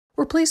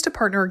We're pleased to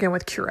partner again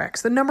with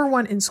Curex, the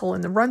 #1 insole in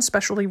the run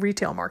specialty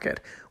retail market,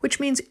 which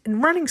means in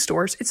running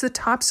stores, it's the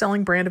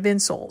top-selling brand of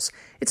insoles.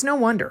 It's no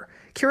wonder.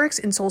 Curex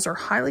insoles are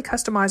highly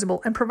customizable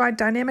and provide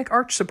dynamic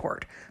arch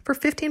support. For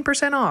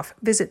 15% off,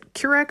 visit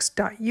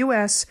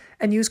curex.us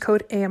and use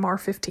code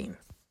AMR15.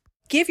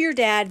 Give your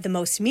dad the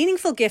most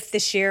meaningful gift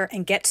this year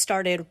and get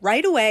started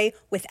right away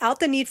without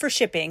the need for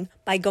shipping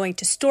by going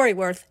to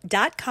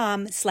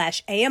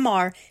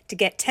storyworth.com/AMR to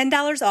get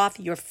 $10 off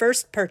your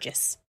first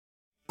purchase.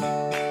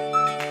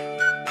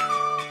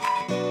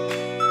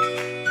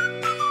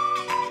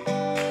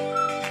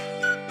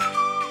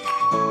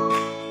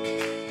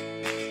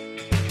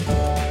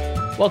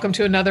 Welcome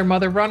to another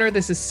Mother Runner.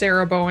 This is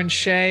Sarah Bowen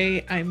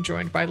Shea. I'm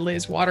joined by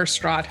Liz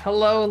Waterstraat.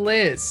 Hello,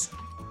 Liz.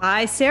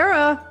 Hi,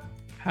 Sarah.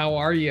 How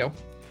are you?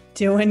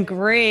 Doing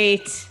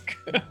great.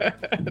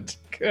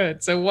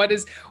 Good. So what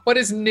is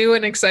new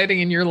and exciting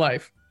in your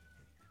life?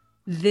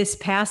 This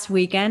past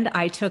weekend,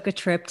 I took a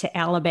trip to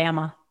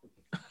Alabama.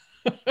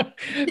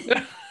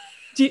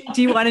 Do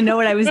you want to know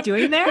what I was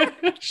doing there?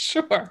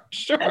 Sure.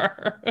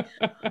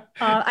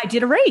 I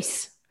did a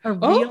race, a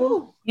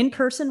real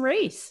in-person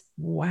race.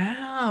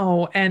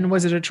 Wow. And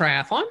was it a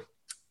triathlon?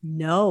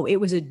 No, it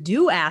was a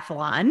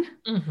duathlon,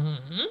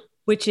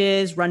 which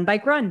is run,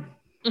 bike, run.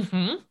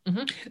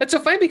 That's so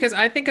funny because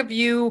I think of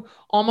you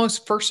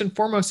almost first and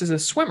foremost as a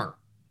swimmer.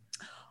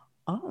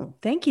 Oh,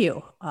 thank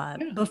you.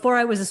 Before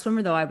I was a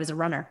swimmer, though, I was a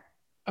runner.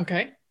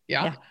 Okay.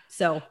 Yeah.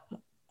 So,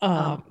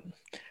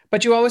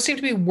 but you always seem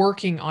to be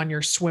working on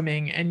your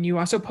swimming, and you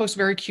also post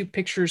very cute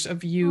pictures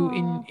of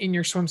you in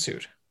your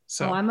swimsuit.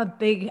 So I'm a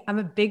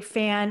big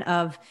fan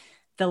of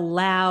the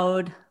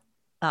loud,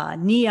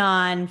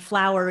 neon,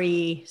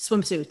 flowery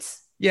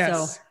swimsuits.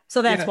 Yes.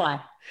 So that's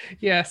why.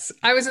 Yes.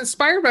 I was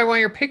inspired by one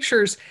of your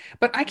pictures,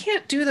 but I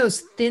can't do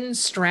those thin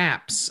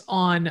straps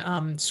on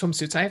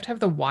swimsuits. I have to have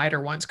the wider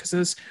ones because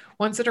those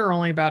ones that are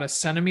only about a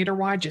centimeter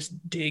wide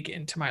just dig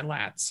into my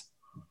lats.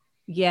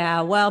 Yeah.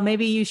 Well,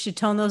 maybe you should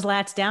tone those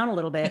lats down a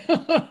little bit.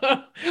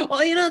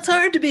 Well, it's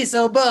hard to be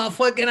so buff.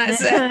 What can I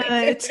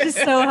say? It's just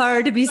so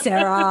hard to be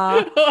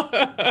Sarah.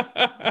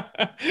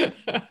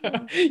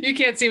 You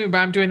can't see me, but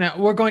I'm doing that.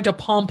 We're going to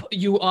pump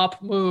you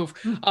up move.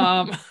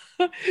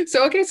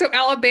 So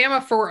Alabama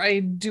for a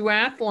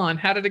duathlon.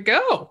 How did it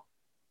go?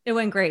 It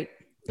went great.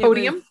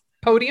 Podium?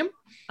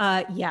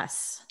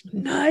 Yes.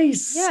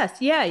 Nice. Yes.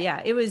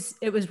 Yeah. It was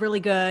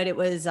really good. It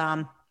was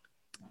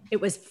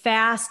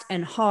fast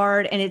and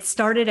hard, and it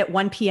started at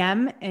 1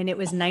 p.m. and it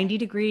was 90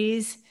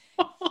 degrees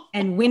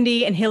and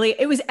windy and hilly.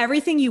 It was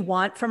everything you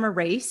want from a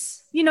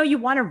race. You know, you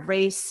want a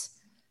race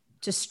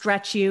to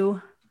stretch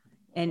you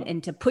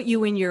and to put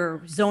you in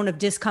your zone of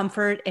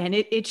discomfort. And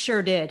it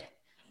sure did.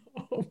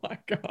 Oh my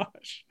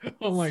gosh.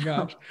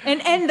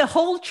 And the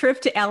whole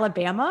trip to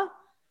Alabama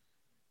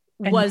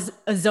was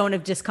a zone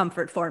of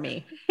discomfort for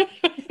me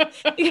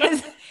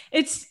because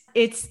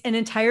it's an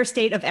entire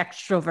state of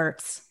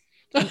extroverts.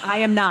 And I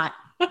am not.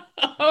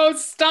 Oh,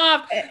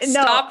 stop.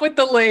 Stop with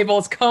the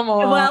labels. Come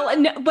on. Well,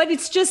 no, but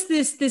it's just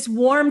this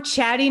warm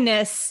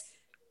chattiness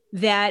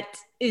that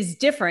is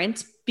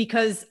different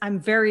because I'm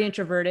very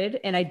introverted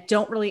and I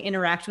don't really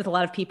interact with a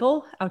lot of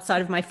people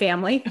outside of my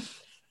family.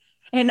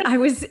 And I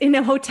was in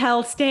a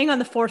hotel staying on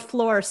the 4th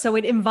floor. So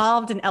it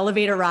involved an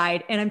elevator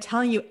ride. And I'm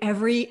telling you,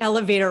 every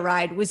elevator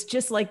ride was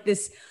just like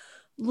this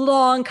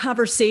long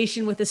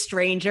conversation with a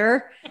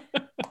stranger.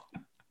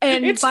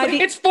 And it's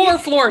 4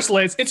 floors,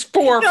 Liz. It's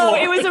 4 floors. No,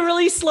 it was a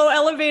really slow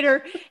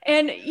elevator.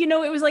 And,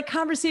 it was like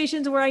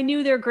conversations where I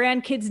knew their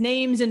grandkids'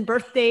 names and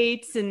birth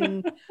dates.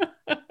 And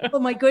oh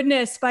my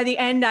goodness, by the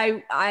end,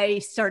 I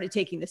started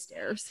taking the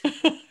stairs.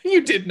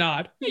 You did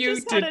not.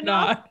 You did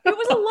not. It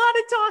was a lot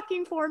of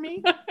talking for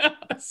me.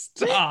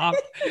 Stop,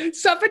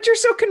 but you're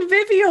so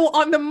convivial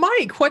on the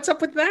mic. What's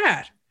up with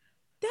that?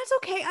 That's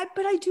okay.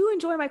 But I do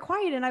enjoy my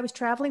quiet. And I was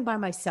traveling by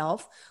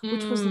myself,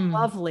 which was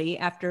lovely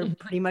after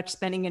pretty much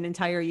spending an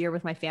entire year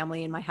with my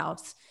family in my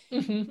house.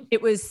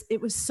 It was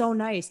so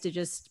nice to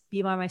just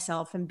be by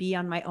myself and be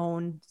on my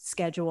own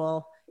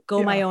schedule,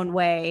 go my own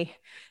way.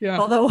 Yeah.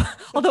 Although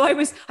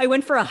I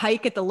went for a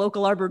hike at the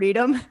local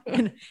arboretum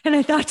and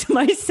I thought to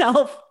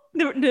myself,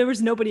 there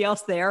was nobody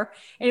else there.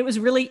 And it was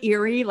really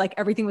eerie. Like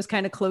everything was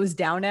kind of closed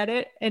down at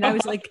it. And I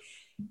was like,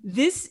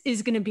 this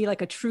is going to be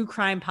like a true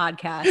crime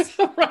podcast.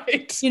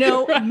 Right.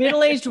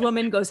 Middle-aged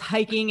woman goes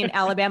hiking in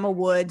Alabama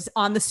woods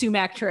on the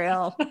Sumac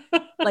Trail,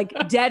 like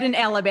dead in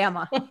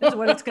Alabama is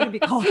what it's going to be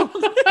called. And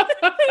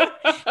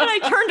I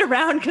turned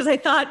around because I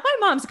thought my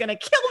mom's going to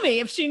kill me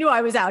if she knew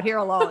I was out here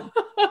alone.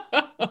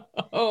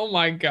 Oh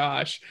my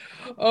gosh.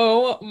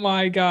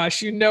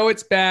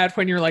 It's bad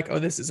when you're like, oh,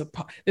 this is a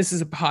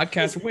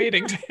podcast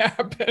waiting to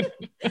happen.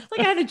 Like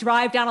I had to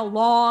drive down a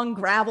long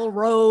gravel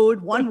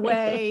road one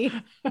way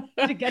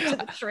to get to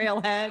the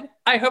trailhead.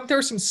 I hope there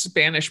was some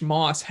Spanish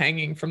moss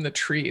hanging from the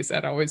trees.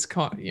 That always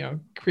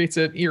creates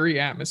an eerie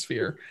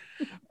atmosphere.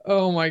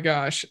 Oh my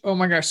gosh.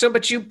 So,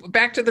 but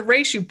back to the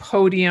race, you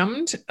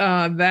podiumed.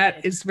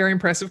 That is very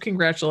impressive.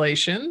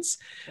 Congratulations.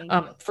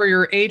 For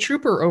your age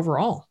group or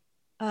overall?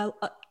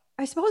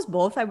 I suppose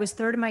both. I was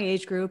third in my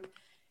age group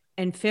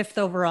and fifth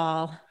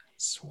overall.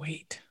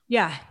 Sweet.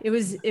 Yeah, it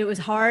was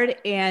hard.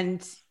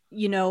 And,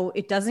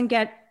 it doesn't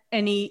get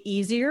any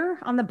easier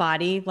on the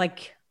body.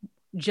 Like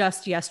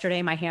just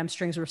yesterday, my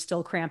hamstrings were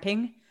still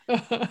cramping.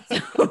 So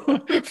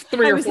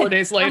 3 or 4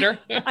 days later.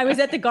 I was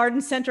at the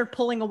garden center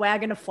pulling a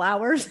wagon of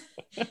flowers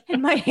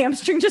and my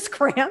hamstring just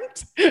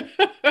cramped. And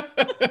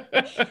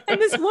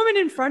this woman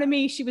in front of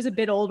me, she was a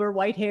bit older,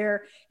 white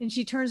hair, and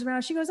she turns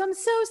around. She goes, "I'm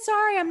so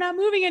sorry. I'm not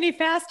moving any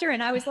faster."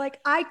 And I was like,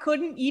 I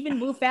couldn't even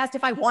move fast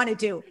if I wanted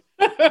to.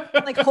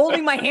 Like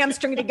holding my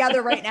hamstring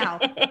together right now.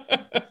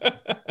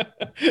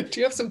 Do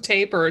you have some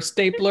tape or a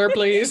stapler,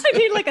 please? I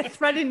need like a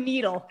thread and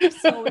needle.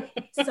 Sew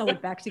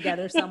it back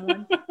together,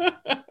 someone.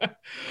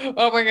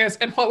 Oh my goodness.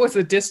 And what was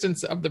the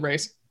distance of the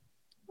race?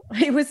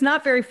 It was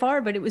not very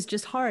far, but it was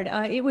just hard.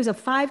 It was a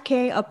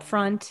 5K up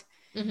front,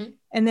 and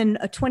then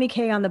a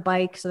 20K on the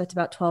bike. So that's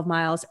about 12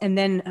 miles. And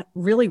then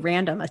really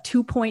random, a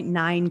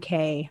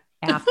 2.9K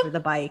after the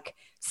bike.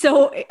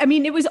 So, I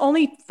mean, it was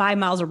only 5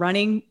 miles of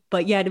running,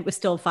 but yet it was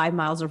still 5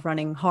 miles of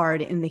running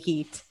hard in the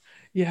heat.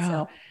 Yeah.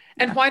 So,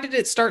 and why did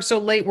it start so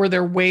late? Were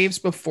there waves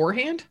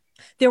beforehand?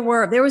 There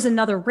was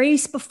another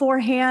race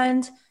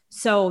beforehand.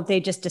 So they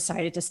just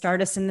decided to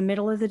start us in the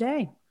middle of the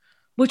day,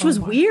 which was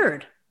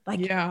weird. Like,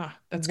 yeah,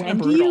 that's kind of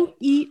brutal.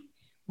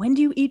 When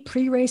do you eat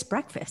pre-race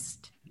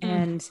breakfast?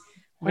 And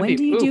when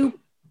do you do?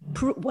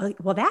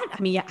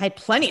 I had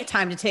plenty of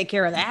time to take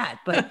care of that,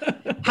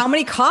 but how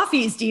many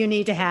coffees do you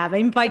need to have? I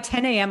mean, by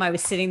 10 a.m. I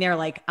was sitting there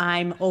like,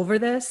 I'm over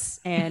this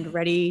and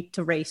ready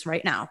to race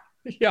right now.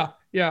 Yeah.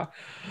 Yeah.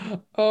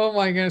 Oh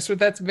my goodness. But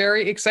that's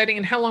very exciting.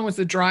 And how long was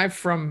the drive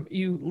from,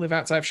 you live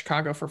outside of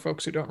Chicago for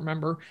folks who don't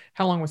remember,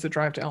 how long was the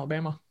drive to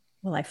Alabama?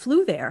 Well, I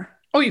flew there.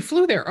 Oh, you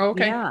flew there. Oh,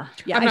 okay. Yeah.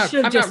 I'm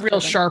not real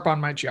sharp on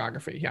my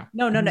geography. Yeah.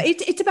 No.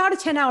 It's about a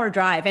 10-hour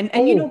drive. And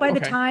by the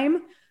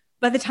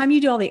time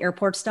you do all the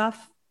airport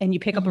stuff and you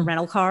pick up a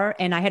rental car,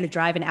 and I had to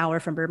drive an hour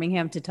from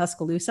Birmingham to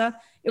Tuscaloosa,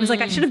 it was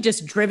like, I should have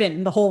just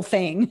driven the whole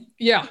thing.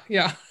 Yeah.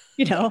 Yeah.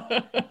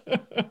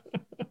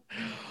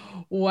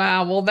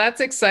 Wow. Well, that's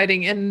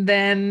exciting. And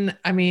then,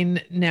 I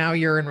mean, now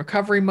you're in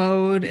recovery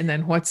mode. And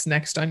then what's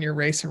next on your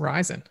race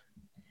horizon?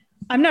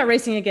 I'm not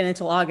racing again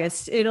until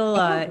August.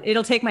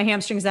 It'll take my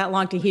hamstrings that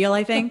long to heal,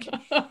 I think.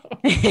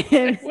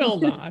 It will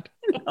not.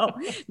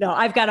 No,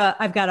 I've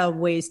got a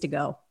ways to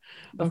go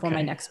before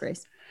my next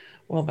race.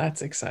 Well,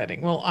 that's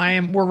exciting. Well,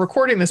 we're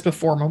recording this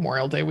before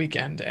Memorial Day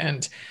weekend,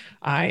 and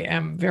I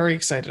am very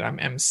excited. I'm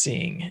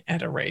emceeing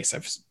at a race.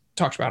 I've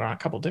talked about it on a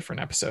couple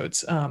different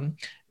episodes.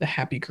 The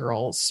Happy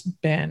Girls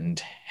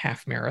Bend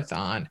half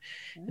marathon,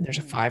 and there's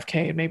a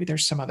 5K, and maybe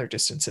there's some other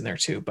distance in there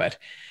too. But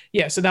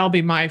yeah, so that'll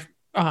be my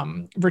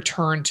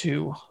return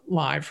to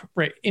live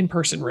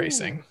in-person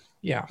racing.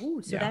 Yeah.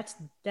 Ooh, so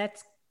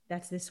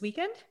that's this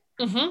weekend.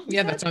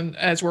 Yeah, that's on,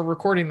 as we're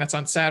recording, that's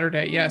on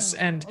Saturday. Yes.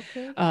 And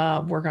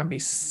we're going to be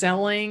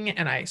selling.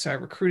 And I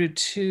recruited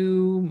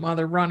 2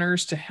 other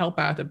runners to help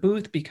out at the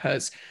booth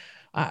because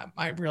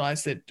I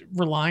realized that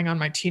relying on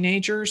my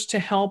teenagers to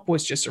help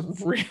was just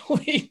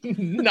really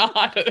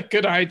not a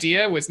good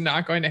idea. It was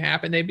not going to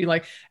happen. They'd be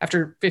like,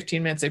 after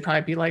 15 minutes, they'd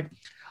probably be like,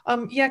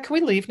 yeah, can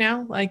we leave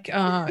now? Like,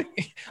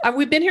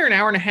 we've been here an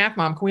hour and a half,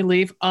 Mom. Can we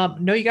leave?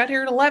 No, you got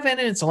here at 11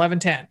 and it's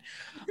 11:10.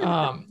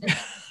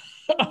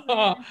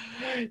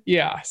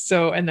 Yeah.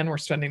 So, and then we're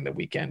spending the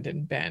weekend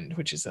in Bend,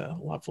 which is a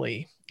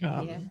lovely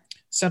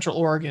Central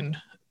Oregon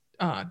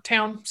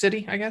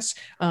city, I guess,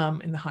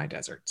 in the high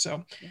desert.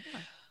 So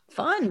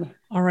fun.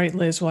 All right,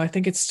 Liz. Well, I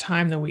think it's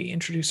time that we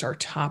introduce our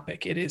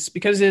topic. It is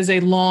because it is a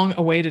long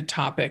awaited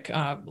topic.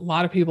 A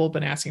lot of people have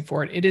been asking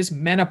for it. It is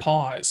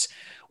menopause.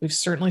 We've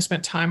certainly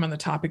spent time on the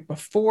topic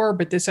before,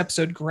 but this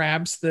episode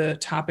grabs the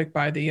topic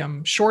by the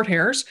short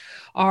hairs.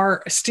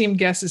 Our esteemed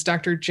guest is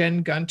Dr.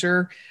 Jen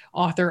Gunter,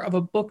 author of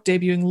a book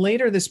debuting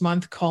later this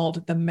month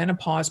called The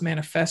Menopause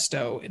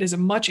Manifesto. It is a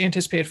much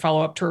anticipated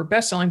follow-up to her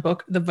best-selling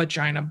book, The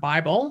Vagina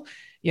Bible.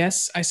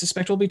 Yes, I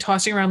suspect we'll be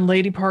tossing around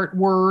lady part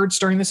words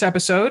during this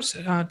episode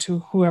to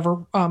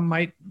whoever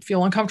might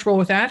feel uncomfortable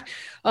with that.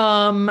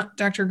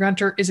 Dr.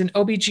 Gunter is an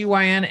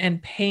OBGYN and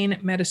pain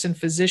medicine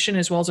physician,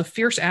 as well as a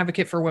fierce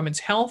advocate for women's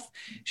health.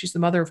 She's the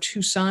mother of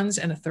 2 sons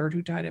and a third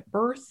who died at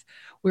birth.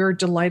 We're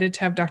delighted to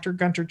have Dr.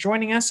 Gunter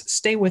joining us.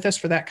 Stay with us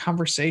for that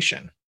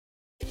conversation.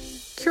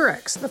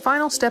 Curex, the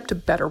final step to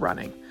better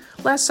running.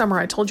 Last summer,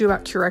 I told you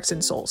about Curex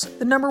insoles,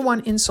 the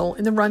 #1 insole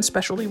in the run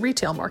specialty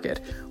retail market,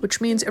 which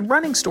means at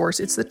running stores,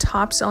 it's the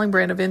top-selling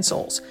brand of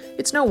insoles.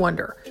 It's no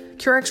wonder.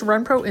 Curex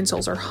Run Pro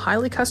insoles are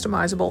highly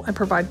customizable and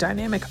provide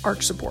dynamic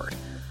arch support.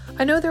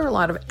 I know there are a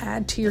lot of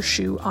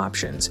add-to-your-shoe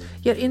options,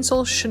 yet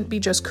insoles shouldn't be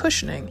just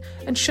cushioning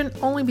and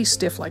shouldn't only be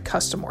stiff like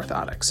custom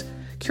orthotics.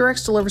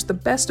 Curex delivers the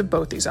best of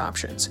both these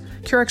options.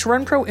 Curex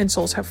Run Pro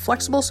insoles have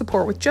flexible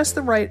support with just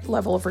the right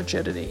level of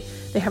rigidity.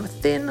 They have a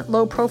thin,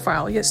 low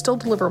profile, yet still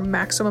deliver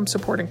maximum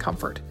support and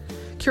comfort.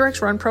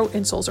 Curex Run Pro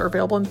insoles are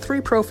available in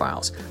 3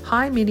 profiles,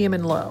 high, medium,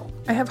 and low.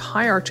 I have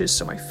high arches,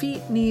 so my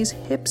feet, knees,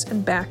 hips,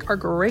 and back are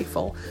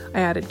grateful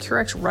I added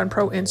Curex Run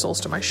Pro insoles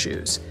to my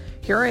shoes.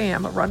 Here I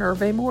am, a runner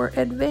of a more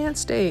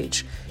advanced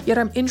age, yet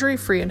I'm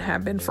injury-free and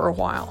have been for a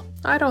while.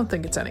 I don't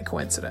think it's any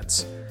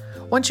coincidence.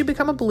 Once you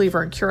become a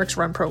believer in Curex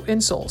Run Pro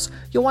insoles,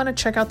 you'll want to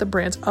check out the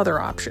brand's other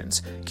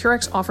options.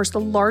 Curex offers the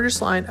largest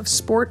line of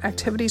sport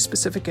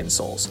activity-specific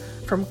insoles,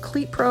 from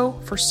Cleat Pro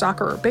for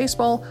soccer or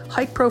baseball,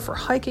 Hike Pro for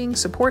hiking,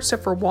 Support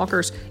Step for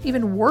walkers,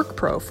 even Work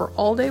Pro for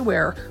all-day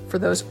wear for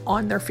those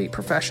on-their-feet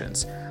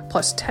professions,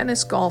 plus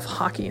tennis, golf,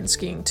 hockey, and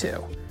skiing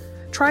too.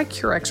 Try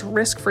Curex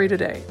risk-free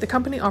today. The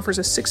company offers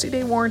a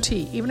 60-day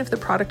warranty even if the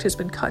product has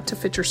been cut to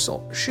fit your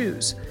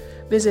shoes.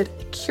 Visit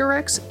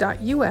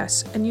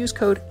Curex.us and use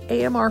code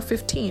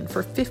AMR15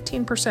 for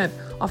 15%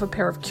 off a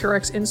pair of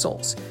Curex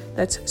insoles.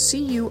 That's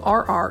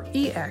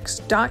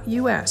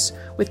CURREX.us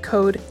with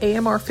code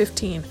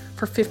AMR15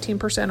 for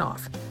 15%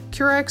 off.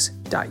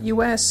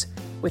 Curex.us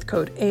with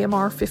code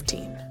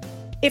AMR15.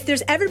 If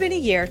there's ever been a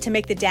year to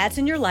make the dads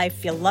in your life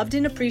feel loved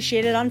and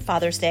appreciated on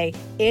Father's Day,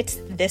 it's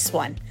this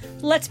one.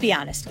 Let's be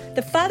honest,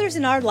 the fathers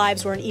in our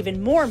lives were an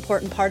even more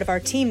important part of our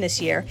team this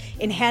year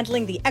in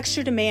handling the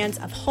extra demands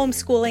of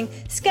homeschooling,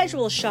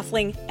 schedule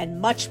shuffling,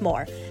 and much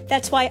more.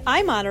 That's why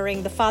I'm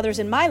honoring the fathers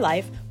in my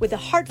life with a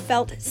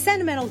heartfelt,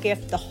 sentimental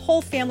gift the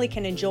whole family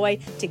can enjoy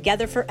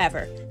together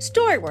forever.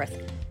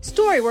 Storyworth.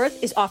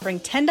 Storyworth is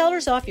offering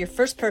 $10 off your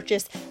first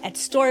purchase at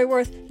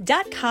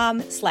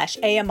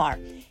storyworth.com/AMR.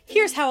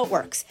 Here's how it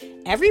works.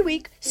 Every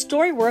week,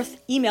 Storyworth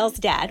emails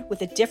Dad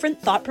with a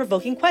different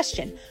thought-provoking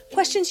question.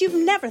 Questions you've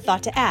never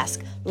thought to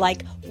ask,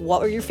 like, what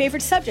were your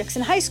favorite subjects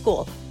in high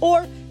school?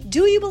 Or,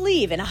 do you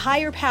believe in a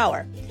higher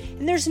power?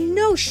 And there's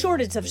no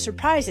shortage of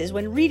surprises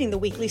when reading the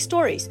weekly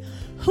stories.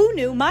 Who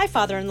knew my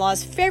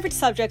father-in-law's favorite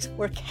subjects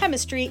were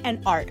chemistry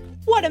and art?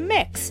 What a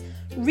mix!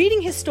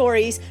 Reading his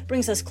stories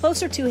brings us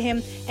closer to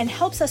him and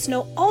helps us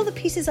know all the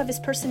pieces of his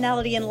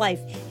personality and life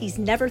he's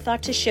never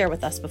thought to share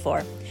with us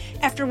before.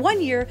 After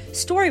 1 year,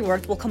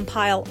 Storyworth will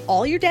compile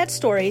all your dad's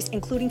stories,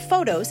 including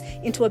photos,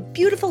 into a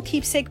beautiful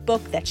keepsake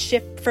book that's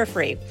shipped for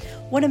free.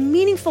 What a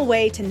meaningful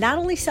way to not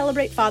only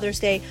celebrate Father's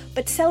Day,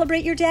 but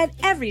celebrate your dad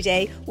every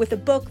day with a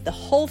book the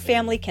whole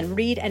family can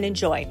read and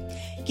enjoy.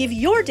 Give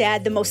your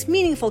dad the most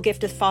meaningful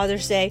gift of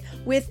Father's Day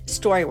with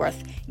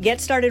Storyworth.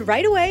 Get started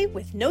right away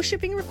with no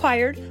shipping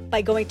required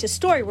by going to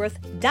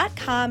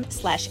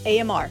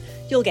storyworth.com/AMR.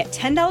 You'll get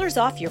 $10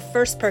 off your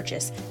first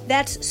purchase.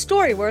 That's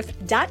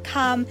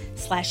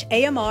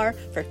storyworth.com/AMR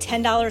for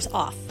 $10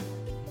 off.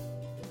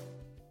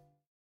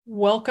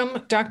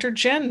 Welcome, Dr.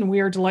 Jen. We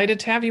are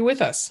delighted to have you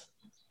with us.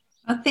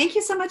 Well, thank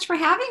you so much for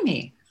having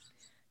me.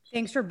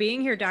 Thanks for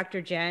being here,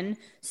 Dr. Jen.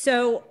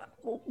 So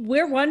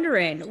we're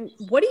wondering,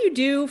 what do you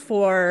do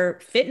for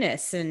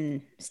fitness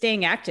and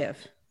staying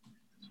active?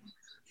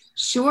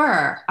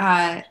 Sure.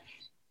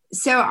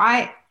 So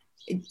I'm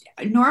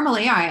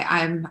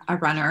a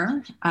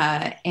runner.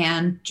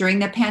 And during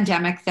the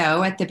pandemic,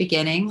 though, at the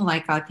beginning,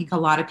 like I think a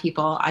lot of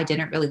people, I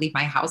didn't really leave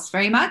my house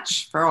very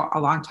much for a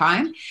long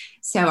time.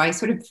 So I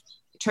sort of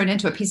turned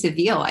into a piece of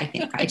veal. I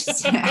think I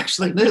just didn't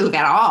actually move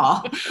at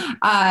all.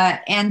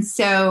 And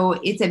so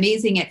it's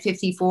amazing at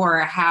 54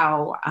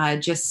 how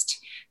just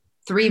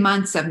 3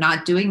 months of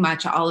not doing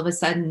much, all of a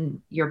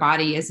sudden your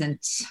body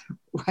isn't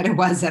what it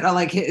was at all.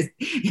 Like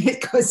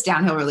it goes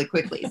downhill really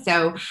quickly.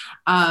 So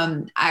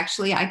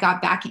actually I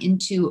got back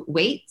into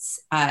weights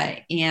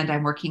and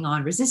I'm working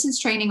on resistance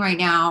training right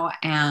now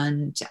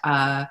and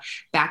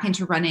back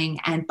into running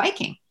and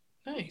biking.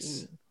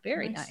 Nice.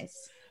 Very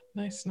nice.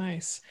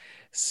 Nice.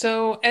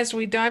 So as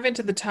we dive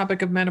into the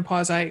topic of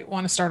menopause, I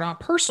want to start on a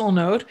personal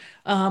note.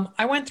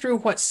 I went through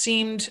what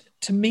seemed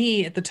to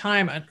me at the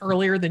time an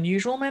earlier than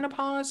usual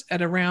menopause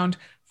at around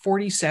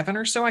 47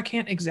 or so. I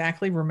can't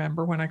exactly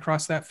remember when I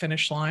crossed that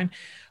finish line.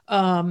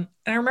 And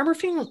I remember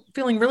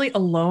feeling really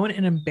alone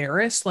and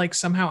embarrassed, like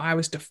somehow I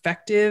was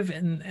defective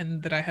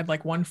and that I had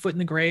like one foot in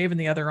the grave and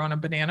the other on a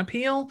banana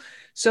peel.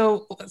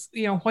 So,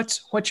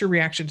 what's your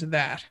reaction to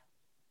that?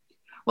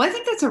 Well, I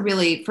think that's a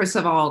really, first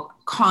of all,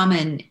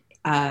 common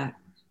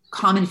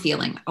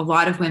feeling. A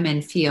lot of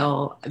women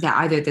feel that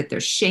either that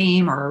there's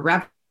shame or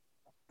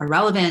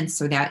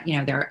irrelevance or that,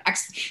 they're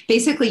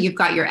basically you've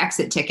got your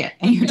exit ticket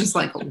and you're just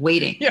like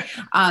waiting. Yeah.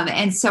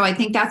 And so I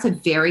think that's a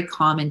very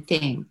common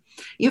thing.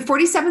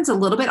 47 is a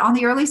little bit on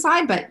the early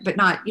side, but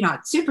not,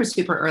 super,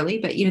 super early,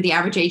 but, the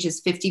average age is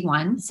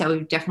 51.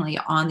 So definitely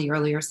on the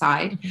earlier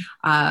side,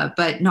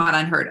 but not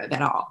unheard of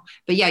at all.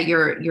 But yeah,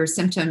 your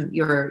symptom,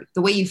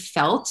 the way you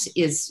felt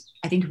is,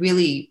 I think,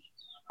 really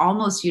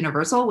almost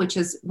universal, which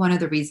is one of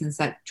the reasons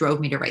that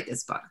drove me to write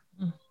this book.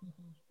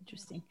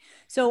 Interesting.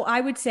 So I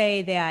would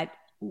say that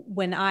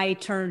when I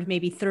turned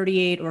maybe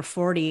 38 or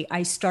 40,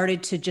 I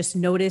started to just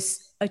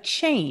notice a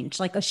change,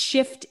 like a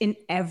shift in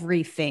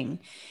everything.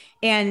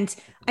 And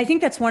I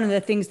think that's one of the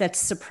things that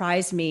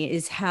surprised me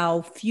is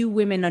how few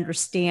women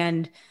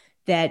understand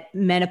that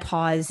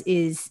menopause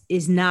is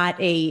not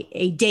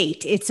a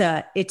date. It's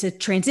a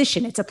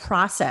transition. It's a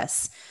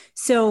process.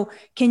 So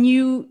can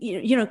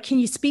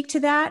you speak to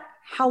that?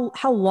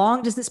 How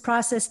long does this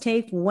process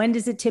take? When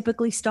does it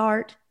typically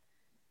start?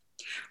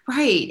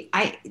 Right.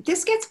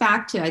 This gets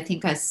back to, I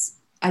think, us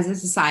as a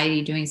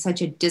society doing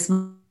such a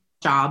dismal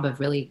job of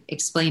really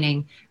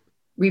explaining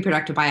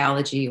reproductive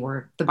biology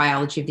or the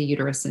biology of the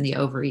uterus and the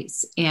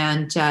ovaries.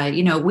 And,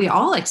 we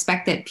all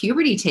expect that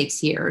puberty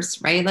takes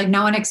years, right? Like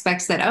no one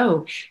expects that,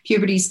 oh,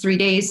 puberty is 3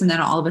 days and then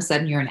all of a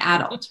sudden you're an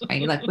adult,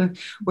 right? Like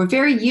we're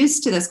very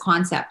used to this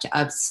concept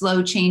of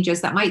slow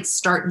changes that might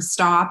start and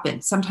stop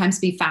and sometimes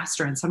be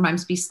faster and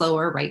sometimes be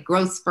slower, right?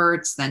 Growth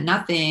spurts, then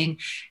nothing,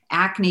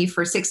 acne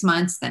for 6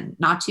 months, then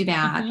not too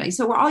bad. Right?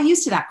 So we're all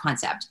used to that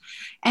concept.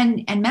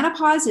 And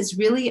menopause is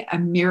really a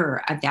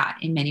mirror of that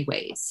in many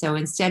ways. So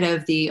instead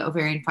of the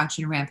ovarian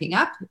function ramping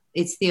up,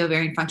 it's the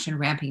ovarian function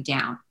ramping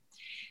down.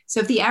 So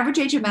if the average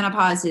age of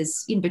menopause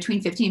is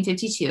between 50 and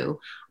 52,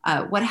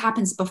 what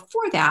happens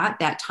before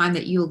that time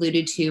that you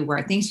alluded to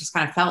where things just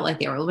kind of felt like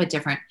they were a little bit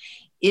different,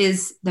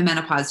 is the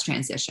menopause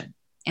transition.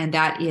 And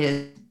that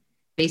is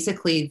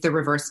basically the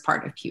reverse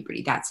part of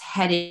puberty. That's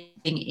heading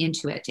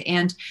into it.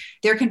 And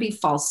there can be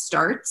false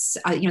starts.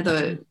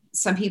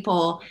 Some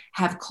people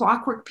have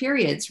clockwork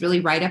periods really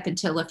right up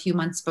until a few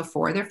months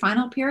before their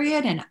final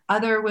period. And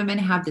other women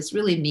have this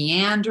really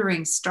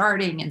meandering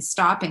starting and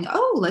stopping.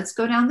 Oh, let's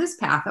go down this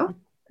path. Oh,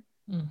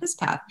 this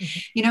path.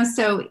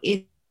 So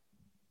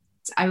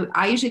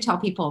I usually tell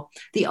people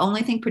the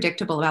only thing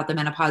predictable about the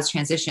menopause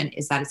transition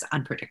is that it's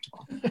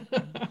unpredictable.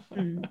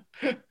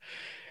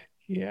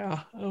 Yeah.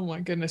 Oh my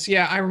goodness.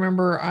 Yeah. I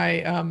remember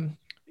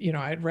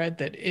I'd read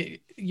that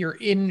you're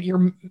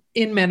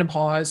in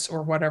menopause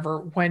or whatever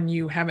when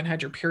you haven't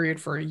had your period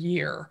for a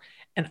year.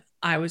 And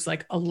I was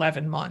like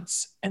 11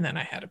 months and then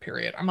I had a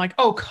period. I'm like,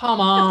 oh,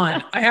 come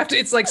on.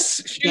 It's like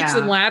chutes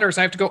and ladders.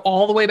 I have to go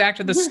all the way back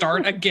to the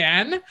start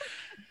again.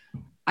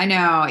 I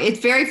know. It's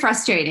very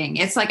frustrating.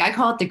 It's like, I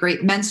call it the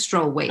great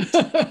menstrual wait.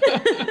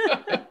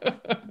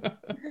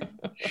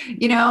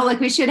 Like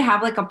we should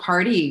have like a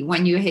party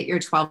when you hit your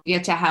 12, you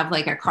get to have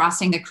like a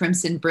crossing the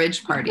Crimson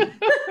Bridge party.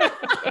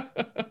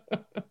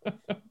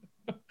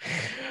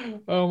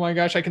 Oh my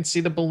gosh, I can see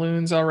the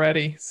balloons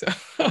already. So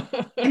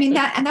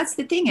that's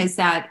the thing is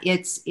that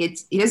it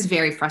is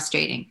very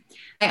frustrating.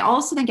 I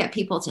also then get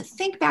people to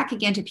think back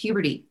again to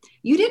puberty.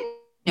 You didn't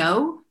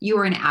know you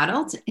were an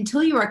adult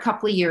until you were a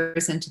couple of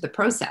years into the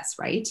process,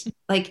 right?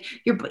 Like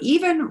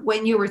even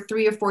when you were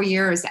 3 or 4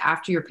 years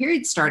after your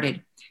period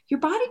started, your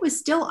body was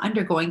still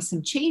undergoing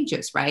some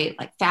changes, right?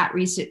 Like fat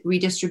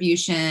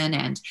redistribution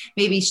and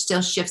maybe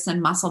still shifts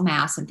in muscle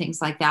mass and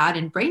things like that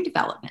and brain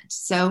development.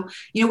 So,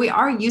 we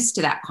are used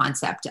to that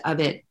concept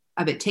of it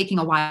taking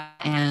a while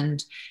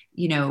and,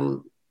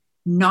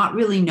 not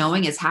really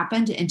knowing it's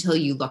happened until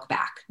you look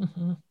back.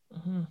 Mm-hmm.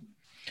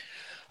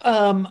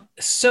 Mm-hmm.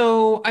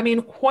 So,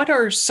 what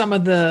are some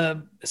of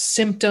the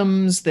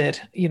symptoms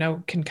that,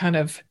 can kind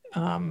of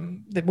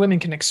that women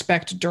can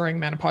expect during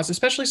menopause,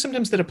 especially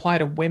symptoms that apply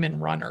to women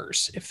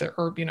runners, if there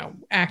are,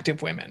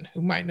 active women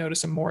who might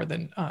notice them more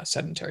than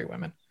sedentary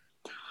women?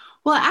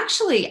 Well,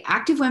 actually,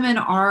 active women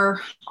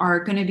are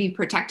going to be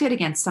protected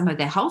against some of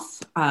the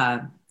health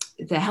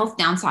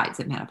downsides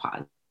of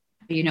menopause.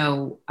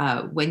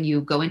 When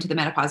you go into the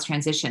menopause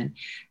transition,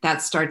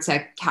 that starts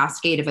a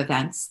cascade of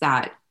events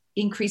that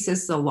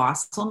increases the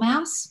loss of muscle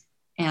mass.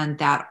 And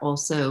that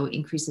also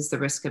increases the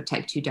risk of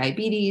type 2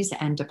 diabetes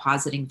and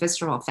depositing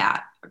visceral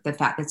fat, the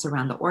fat that's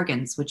around the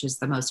organs, which is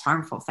the most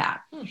harmful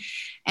fat.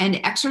 And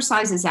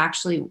exercise is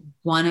actually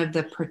one of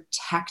the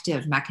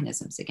protective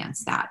mechanisms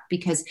against that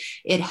because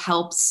it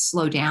helps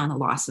slow down the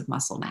loss of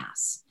muscle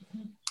mass.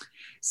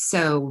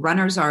 So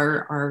runners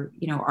are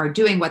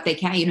doing what they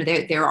can.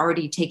 They're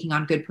already taking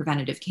on good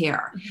preventative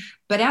care.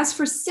 But as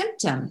for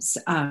symptoms,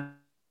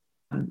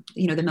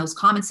 the most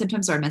common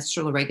symptoms are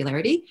menstrual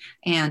irregularity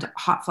and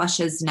hot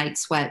flushes, night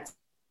sweats,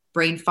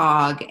 brain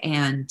fog,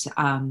 and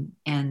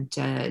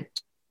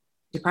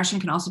depression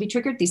can also be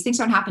triggered. These things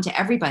don't happen to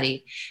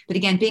everybody. But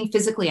again, being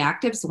physically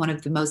active is one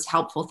of the most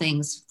helpful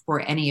things for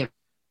any of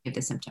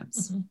the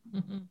symptoms. Mm-hmm,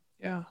 mm-hmm.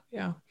 Yeah.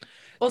 Yeah.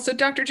 Well, so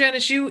Dr.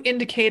 Janice, you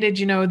indicated,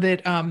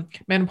 that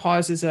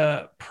menopause is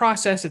a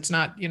process. It's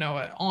not, an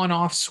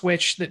on-off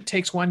switch that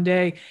takes one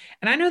day.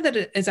 And I know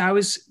that as I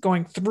was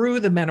going through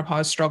the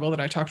menopause struggle that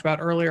I talked about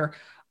earlier,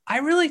 I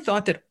really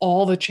thought that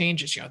all the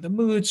changes, the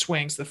mood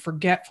swings, the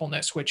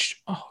forgetfulness,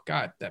 which, oh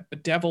God, that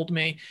bedeviled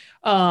me,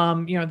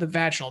 the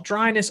vaginal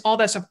dryness, all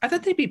that stuff, I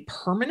thought they'd be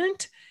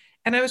permanent.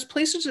 And I was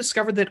pleased to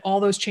discover that all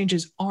those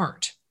changes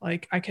aren't.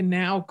 Like I can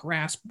now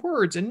grasp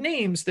words and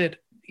names that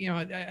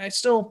I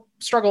still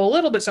struggle a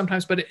little bit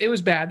sometimes, but it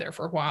was bad there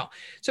for a while.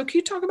 So can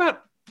you talk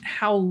about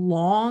how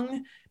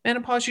long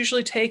menopause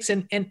usually takes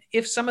and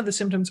if some of the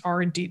symptoms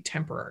are indeed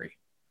temporary?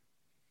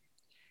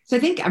 So I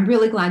think I'm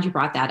really glad you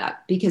brought that up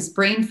because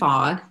brain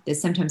fog, the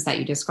symptoms that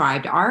you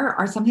described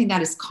are something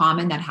that is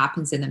common that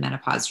happens in the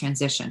menopause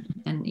transition.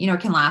 And, it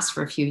can last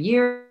for a few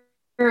years.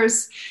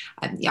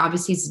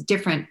 Obviously it's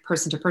different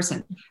person to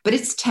person, but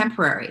it's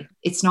temporary.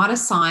 It's not a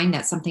sign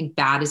that something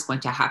bad is going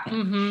to happen.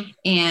 Mm-hmm.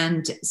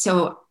 And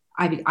so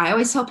I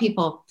always tell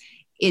people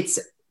it's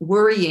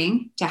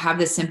worrying to have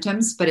the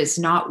symptoms, but it's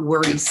not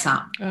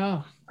worrisome.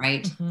 Oh.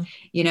 Right.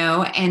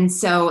 Mm-hmm. And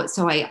so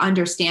I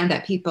understand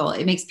that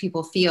it makes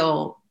people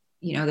feel,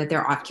 that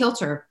they're off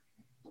kilter.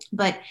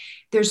 But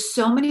there's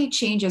so many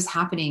changes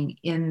happening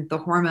in the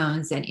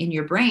hormones and in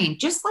your brain,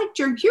 just like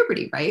during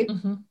puberty, right?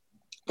 Mm-hmm.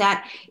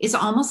 That it's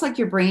almost like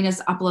your brain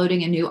is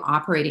uploading a new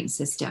operating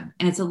system,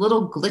 and it's a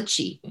little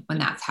glitchy when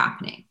that's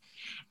happening.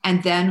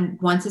 And then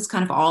once it's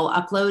kind of all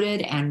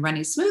uploaded and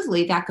running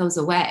smoothly, that goes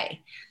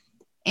away.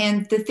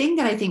 And the thing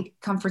that I think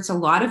comforts a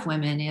lot of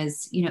women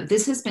is,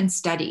 this has been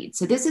studied.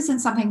 So this isn't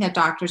something that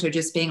doctors are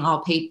just being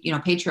all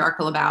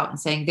patriarchal about and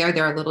saying,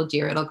 they're a little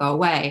dear, it'll go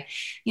away.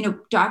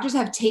 Doctors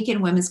have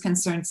taken women's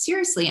concerns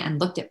seriously and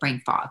looked at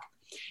brain fog.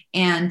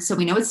 And so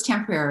we know it's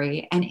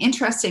temporary. And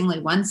interestingly,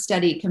 one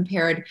study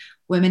compared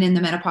women in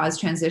the menopause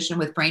transition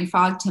with brain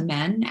fog to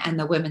men, and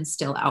the women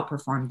still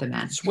outperformed the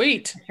men.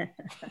 Sweet.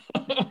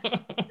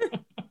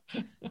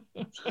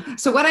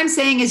 So what I'm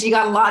saying is you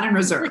got a lot in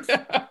reserve.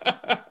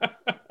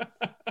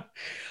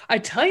 I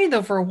tell you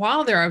though, for a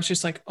while there, I was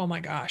just like, oh my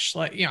gosh,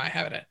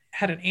 I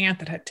had an aunt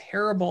that had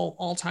terrible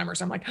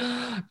Alzheimer's. I'm like,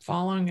 I'm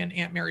following in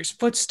Aunt Mary's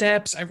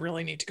footsteps. I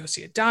really need to go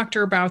see a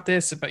doctor about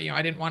this. But,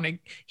 I didn't want to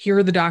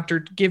hear the doctor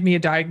give me a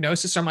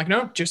diagnosis. So I'm like,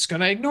 no, just going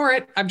to ignore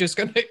it. I'm just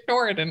going to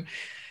ignore it. And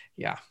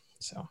yeah,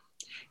 so.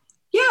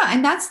 Yeah.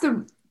 And that's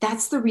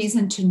the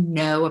reason to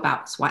know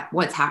about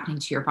what's happening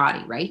to your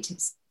body, right?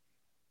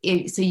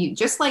 So you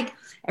just like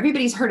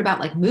everybody's heard about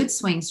like mood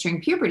swings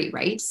during puberty,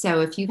 right?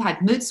 So if you've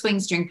had mood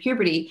swings during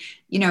puberty,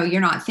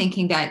 you're not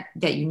thinking that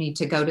you need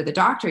to go to the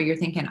doctor. You're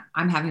thinking,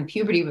 I'm having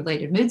puberty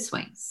related mood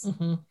swings.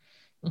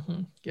 Mm-hmm.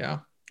 Mm-hmm. Yeah.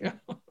 Yeah.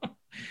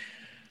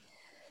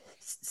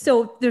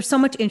 So there's so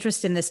much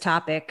interest in this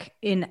topic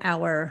in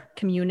our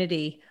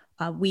community.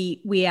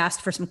 We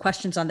asked for some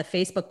questions on the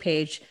Facebook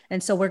page,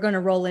 and so we're going to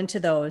roll into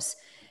those.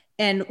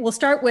 And we'll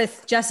start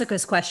with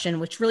Jessica's question,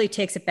 which really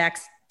takes it back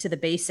to the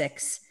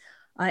basics.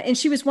 And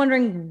she was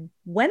wondering,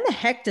 when the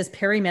heck does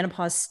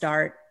perimenopause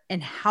start,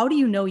 and how do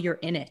you know you're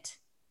in it?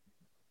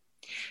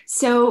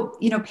 So,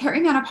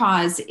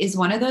 perimenopause is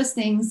one of those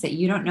things that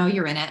you don't know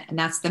you're in it. And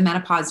that's the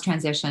menopause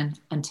transition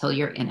until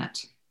you're in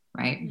it.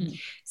 Right. Mm-hmm.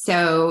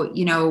 So,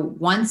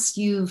 once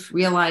you've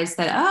realized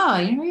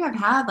that, you've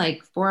had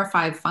like 4 or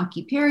 5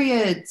 funky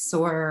periods,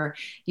 or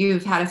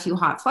you've had a few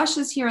hot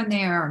flushes here and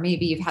there, or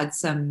maybe you've had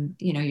some,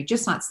 you're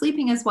just not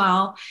sleeping as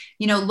well,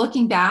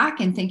 looking back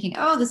and thinking,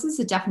 oh, this is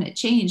a definite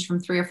change from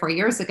 3 or 4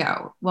 years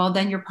ago. Well,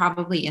 then you're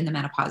probably in the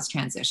menopause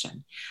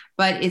transition,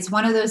 but it's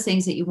one of those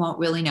things that you won't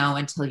really know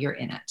until you're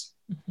in it.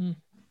 Mm-hmm.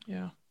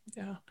 Yeah.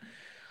 Yeah.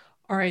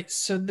 All right.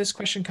 So this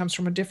question comes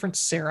from a different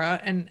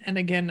Sarah. And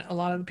again, a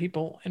lot of the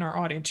people in our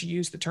audience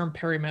use the term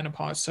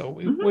perimenopause. So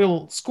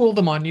we'll school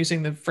them on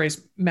using the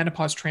phrase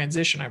menopause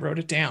transition. I wrote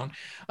it down.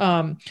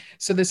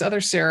 So this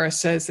other Sarah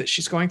says that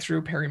she's going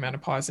through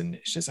perimenopause, and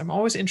she says, I'm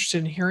always interested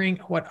in hearing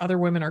what other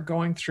women are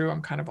going through.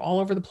 I'm kind of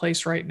all over the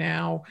place right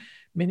now.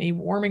 Many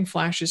warming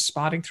flashes,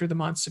 spotting through the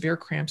months, severe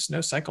cramps,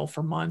 no cycle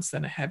for months,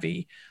 then a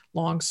heavy,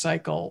 long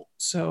cycle.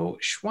 So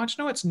she wants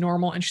to know it's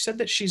normal. And she said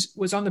that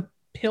was on the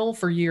pill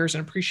for years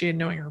and appreciated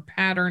knowing her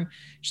pattern.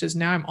 She says,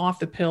 now I'm off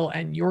the pill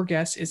and your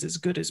guess is as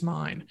good as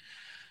mine.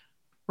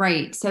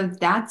 Right. So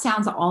that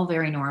sounds all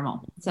very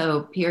normal.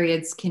 So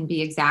periods can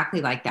be exactly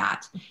like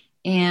that.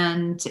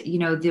 And,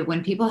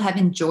 when people have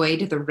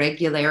enjoyed the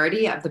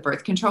regularity of the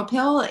birth control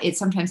pill, it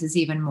sometimes is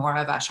even more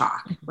of a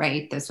shock,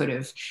 right? Because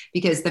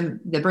the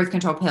birth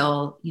control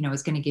pill,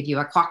 is going to give you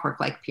a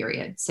clockwork-like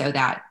period, so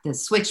that the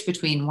switch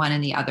between one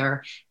and the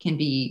other can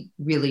be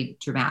really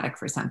dramatic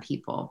for some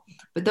people.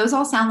 But those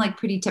all sound like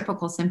pretty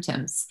typical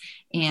symptoms.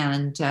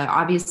 And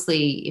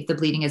obviously, if the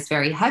bleeding is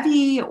very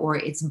heavy or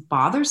it's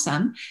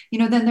bothersome,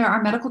 then there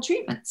are medical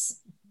treatments.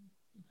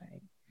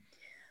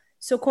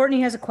 So Courtney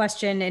has a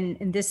question,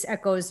 and this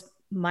echoes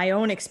my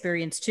own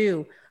experience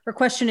too. Her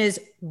question is,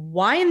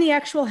 why in the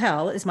actual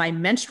hell is my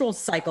menstrual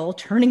cycle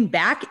turning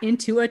back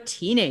into a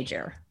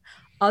teenager?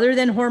 Other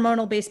than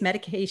hormonal-based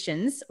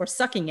medications or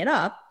sucking it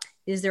up,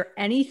 is there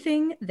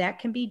anything that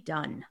can be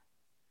done?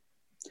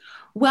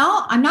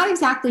 Well, I'm not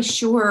exactly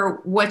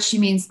sure what she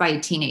means by a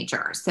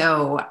teenager.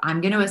 So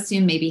I'm going to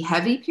assume maybe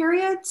heavy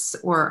periods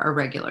or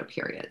irregular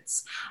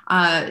periods.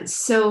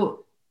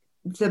 So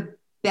the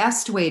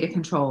best way to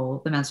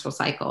control the menstrual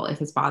cycle,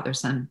 if it's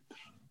bothersome,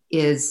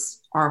 is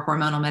our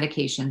hormonal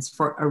medications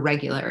for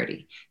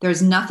irregularity.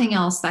 There's nothing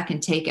else that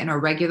can take an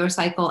irregular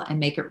cycle and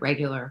make it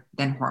regular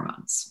than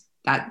hormones.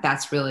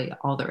 That's really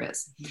all there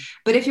is.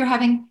 But if you're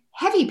having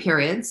heavy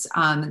periods,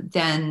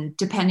 then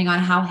depending on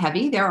how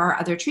heavy, there are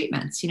other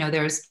treatments.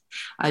 There's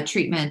a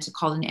treatment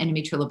called an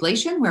endometrial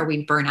ablation where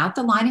we burn out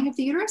the lining of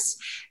the uterus.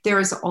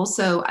 There is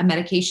also a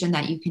medication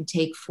that you can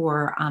take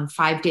for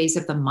 5 days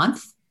of the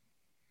month,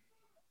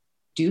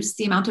 reduce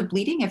the amount of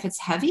bleeding if it's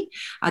heavy.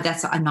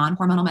 That's a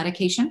non-hormonal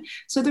medication.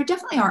 So there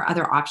definitely are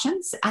other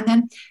options. And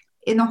then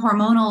in the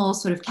hormonal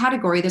sort of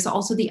category, there's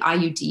also the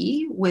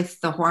IUD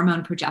with the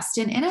hormone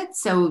progestin in it.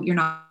 So you're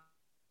not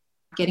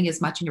getting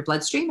as much in your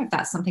bloodstream, if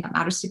that's something that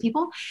matters to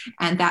people.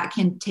 And that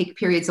can take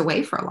periods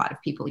away for a lot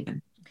of people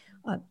even.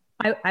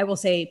 I will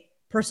say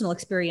personal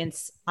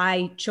experience,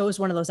 I chose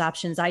one of those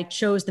options. I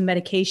chose the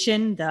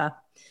medication that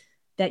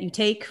you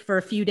take for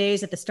a few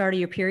days at the start of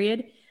your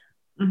period.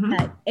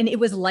 And it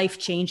was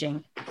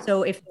life-changing.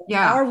 So if there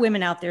are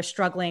women out there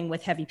struggling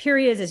with heavy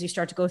periods as you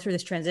start to go through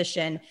this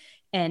transition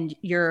and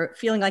you're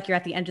feeling like you're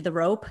at the end of the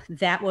rope,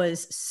 that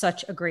was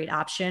such a great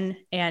option.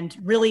 And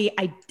really,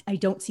 I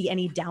don't see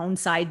any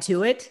downside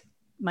to it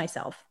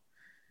myself.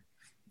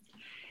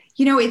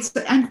 It's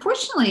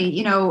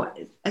unfortunately,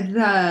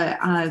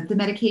 the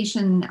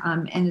medication,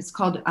 and it's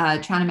called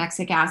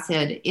tranexamic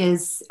acid,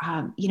 is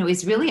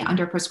really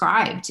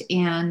underprescribed.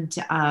 And,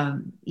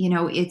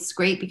 it's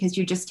great because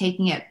you're just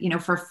taking it,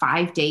 for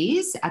 5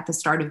 days at the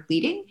start of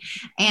bleeding.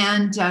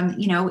 And,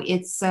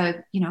 it's,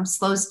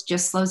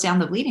 slows down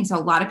the bleeding. So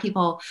a lot of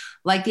people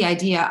like the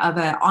idea of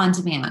an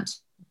on-demand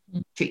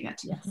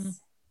treatment.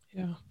 Yes.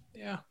 Yeah.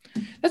 Yeah.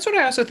 That's what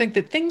I also think,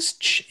 that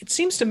it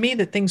seems to me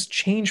that things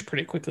change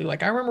pretty quickly.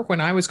 Like I remember when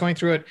I was going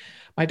through it,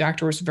 my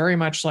doctor was very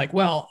much like,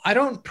 well, I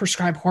don't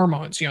prescribe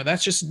hormones.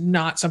 That's just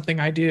not something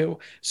I do.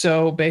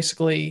 So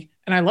basically,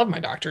 and I love my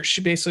doctor.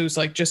 She basically was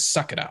like, just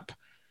suck it up.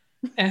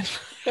 And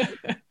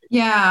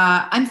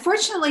yeah,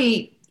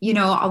 unfortunately,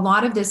 a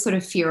lot of this sort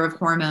of fear of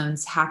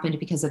hormones happened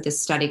because of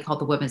this study called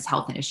the Women's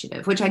Health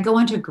Initiative, which I go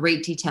into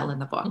great detail in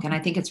the book. Mm-hmm. And I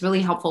think it's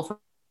really helpful for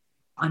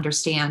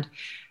understand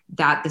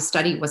that the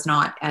study was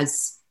not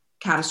as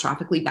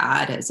catastrophically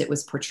bad as it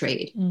was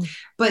portrayed.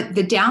 But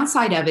the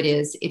downside of it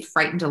is it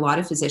frightened a lot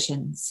of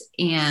physicians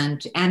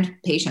and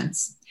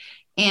patients,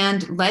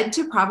 and led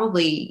to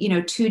probably,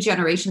 2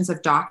 generations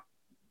of doctors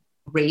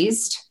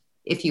raised,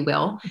 if you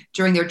will,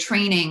 during their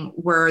training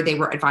where they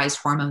were advised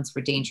hormones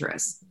were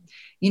dangerous.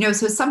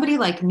 So somebody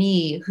like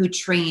me who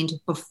trained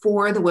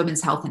before the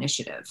Women's Health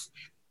Initiative,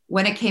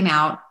 when it came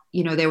out,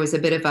 there was a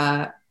bit of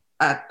a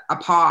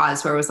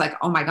pause where it was like,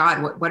 oh my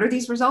God, what are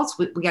these results?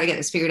 We got to get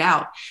this figured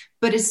out.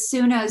 But as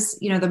soon as,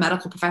 the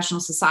medical professional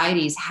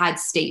societies had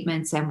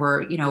statements and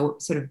were,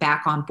 sort of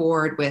back on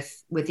board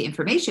with the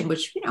information,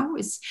 which,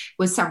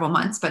 was several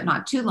months, but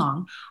not too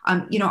long,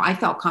 I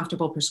felt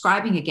comfortable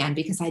prescribing again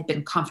because I'd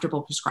been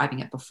comfortable prescribing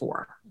it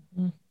before.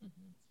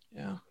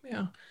 Yeah.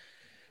 Yeah.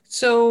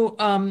 So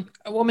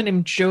a woman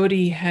named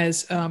Jody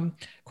has a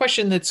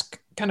question that's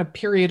kind of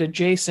period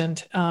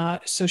adjacent.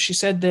 So she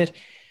said that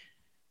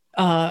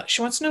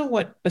she wants to know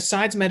what,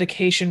 besides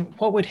medication,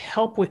 what would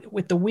help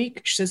with the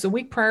week. She says the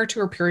week prior to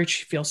her period,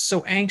 she feels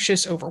so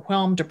anxious,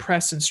 overwhelmed,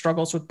 depressed, and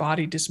struggles with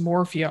body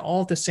dysmorphia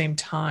all at the same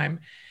time.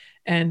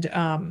 And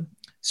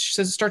she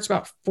says it starts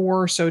about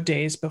 4 or so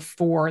days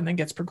before and then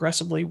gets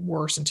progressively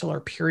worse until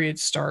her period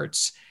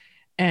starts.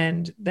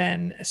 And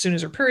then as soon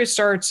as her period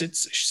starts,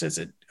 she says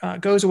it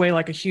goes away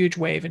like a huge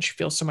wave and she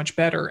feels so much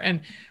better.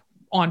 And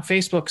on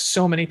Facebook,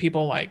 so many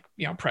people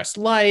pressed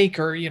like,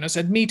 or,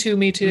 said, me too,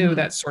 mm-hmm.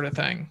 that sort of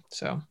thing.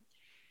 So.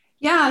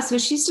 Yeah. So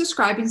she's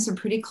describing some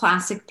pretty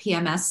classic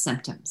PMS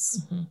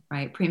symptoms, mm-hmm.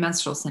 right?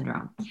 Premenstrual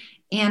syndrome.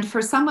 And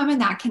for some women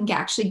that can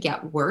actually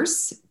get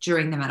worse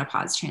during the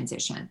menopause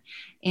transition.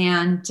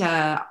 And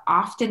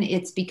often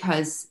it's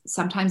because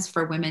sometimes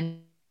for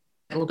women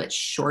a little bit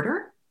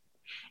shorter.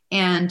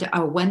 And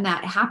when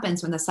that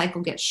happens, when the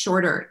cycle gets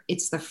shorter,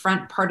 it's the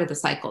front part of the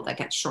cycle that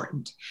gets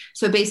shortened.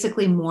 So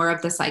basically more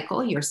of the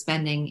cycle you're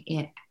spending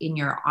in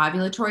your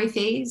ovulatory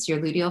phase, your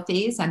luteal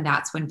phase, and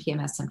that's when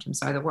PMS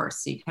symptoms are the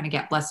worst. So you kind of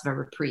get less of a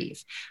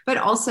reprieve. But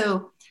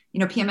also,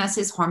 PMS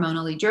is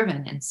hormonally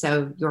driven. And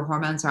so your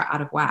hormones are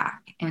out of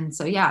whack. And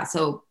so,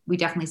 so we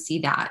definitely see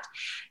that.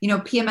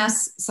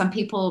 PMS, some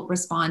people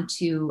respond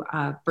to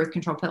birth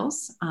control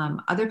pills.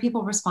 Other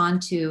people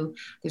respond to,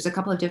 there's a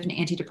couple of different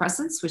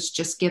antidepressants, which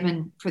just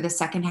given for the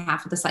second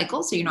half of the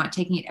cycle. So you're not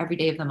taking it every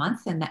day of the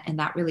month. And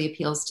that really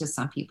appeals to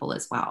some people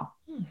as well.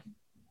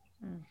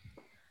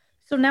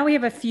 So now we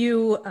have a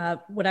few,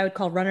 what I would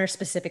call runner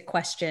specific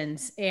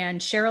questions. And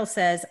Cheryl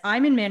says,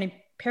 I'm in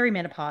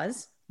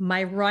perimenopause.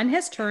 My run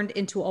has turned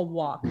into a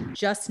walk,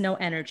 just no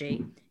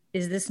energy.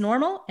 Is this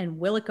normal and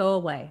will it go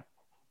away?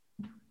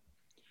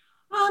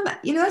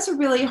 That's a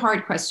really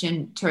hard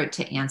question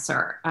to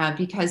answer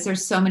because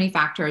there's so many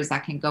factors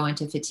that can go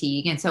into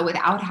fatigue. And so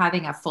without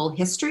having a full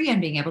history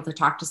and being able to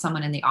talk to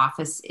someone in the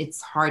office,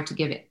 it's hard to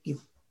give you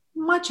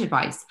much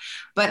advice.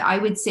 But I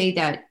would say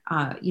that,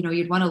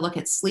 you'd want to look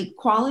at sleep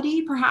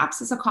quality perhaps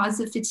as a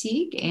cause of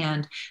fatigue.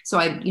 And so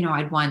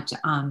I'd want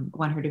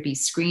her to be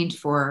screened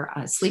for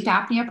sleep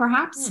apnea,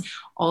 perhaps.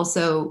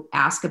 Also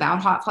ask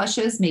about hot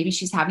flushes. Maybe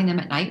she's having them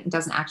at night and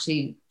doesn't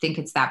actually think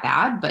it's that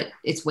bad, but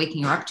it's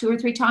waking her up 2 or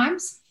 3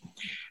 times.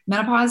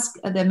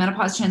 The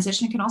menopause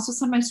transition can also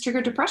sometimes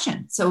trigger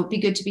depression. So it'd be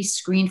good to be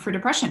screened for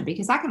depression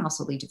because that can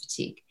also lead to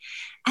fatigue.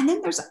 And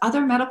then there's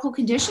other medical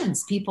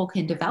conditions people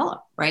can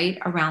develop right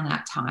around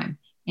that time.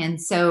 And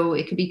so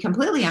it could be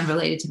completely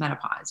unrelated to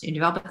menopause. You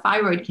develop a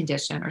thyroid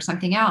condition or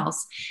something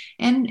else.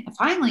 And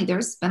finally,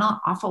 there's been an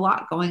awful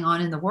lot going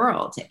on in the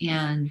world,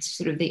 and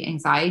sort of the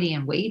anxiety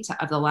and weight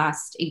of the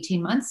last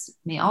 18 months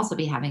may also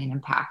be having an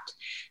impact.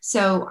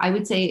 So I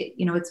would say,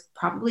 it's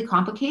probably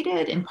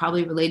complicated and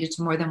probably related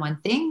to more than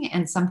one thing,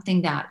 and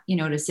something that,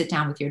 to sit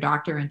down with your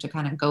doctor and to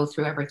kind of go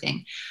through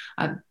everything.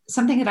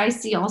 Something that I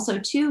see also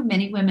too,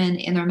 many women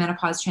in their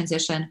menopause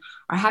transition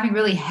are having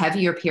really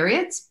heavier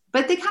periods.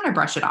 but they kind of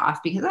brush it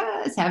off because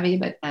it's heavy,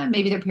 but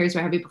maybe their periods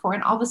were heavy before.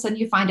 And all of a sudden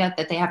you find out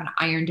that they have an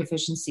iron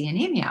deficiency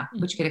anemia,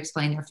 which could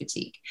explain their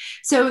fatigue.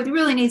 So there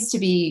really needs to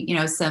be,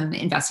 some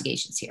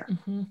investigations here.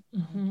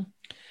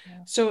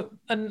 So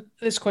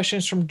this question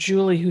is from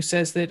Julie, who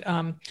says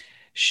that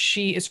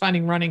she is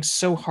finding running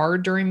so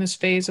hard during this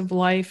phase of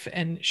life.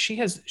 And she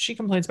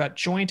complains about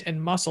joint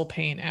and muscle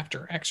pain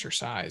after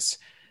exercise.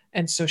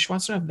 And so she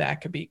wants to know if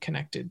that could be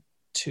connected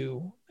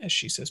to, as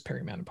she says,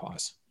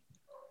 perimenopause.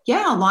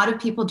 Yeah, a lot of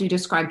people do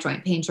describe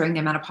joint pain during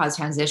their menopause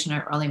transition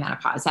or early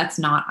menopause. That's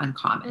not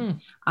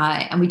uncommon.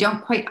 And we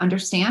don't quite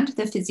understand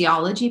the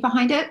physiology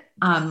behind it.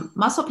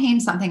 Muscle pain,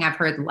 something I've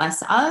heard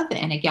less of.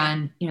 And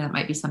again, that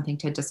might be something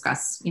to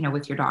discuss,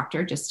 with your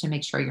doctor, just to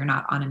make sure you're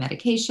not on a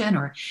medication.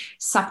 Or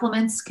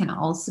supplements can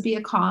also be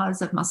a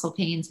cause of muscle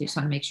pain. So you just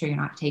want to make sure you're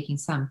not taking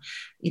some,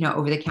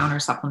 over-the-counter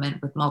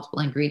supplement with multiple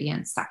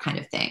ingredients, that kind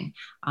of thing.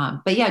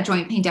 But yeah,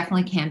 joint pain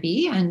definitely can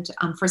be. And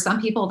for some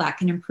people that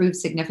can improve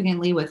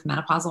significantly with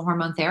menopausal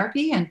hormone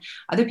therapy. And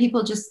other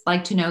people just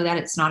like to know that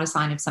it's not a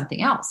sign of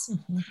something else.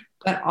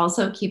 But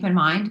also keep in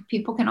mind,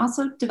 people can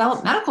also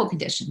develop medical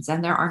conditions,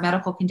 and there are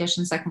medical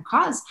conditions that can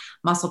cause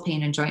muscle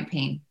pain and joint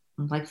pain,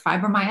 like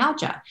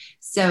fibromyalgia.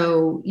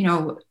 So,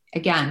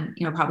 again,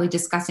 probably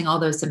discussing all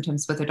those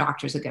symptoms with a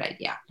doctor is a good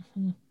idea.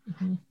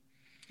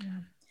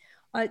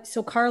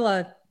 So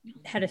Carla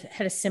had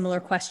a similar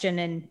question,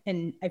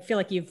 and I feel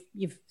like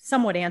you've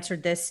somewhat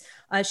answered this.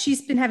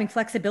 She's been having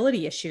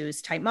flexibility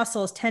issues, tight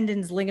muscles,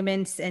 tendons,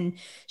 ligaments, and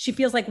she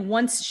feels like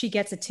once she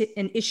gets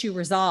an issue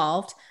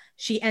resolved,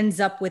 she ends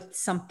up with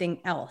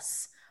something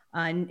else.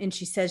 And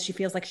she says she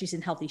feels like she's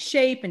in healthy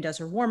shape and does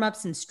her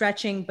warm-ups and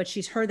stretching, but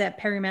she's heard that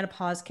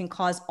perimenopause can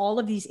cause all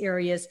of these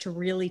areas to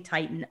really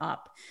tighten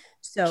up.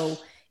 So,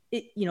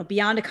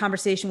 beyond a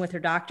conversation with her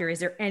doctor, is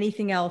there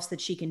anything else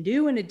that she can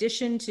do in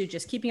addition to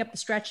just keeping up the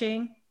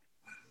stretching?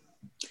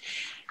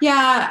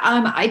 Yeah,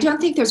 I don't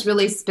think there's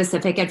really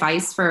specific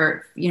advice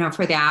for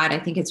that. I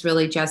think it's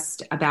really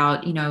just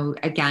about,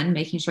 again,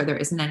 making sure there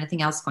isn't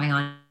anything else going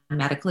on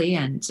medically,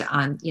 and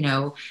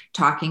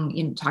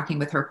talking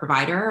with her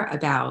provider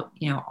about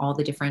all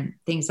the different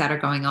things that are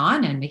going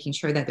on, and making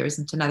sure that there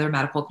isn't another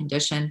medical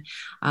condition,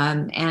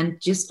 and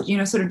just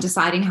sort of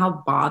deciding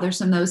how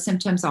bothersome those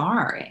symptoms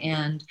are.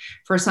 And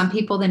for some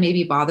people they may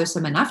be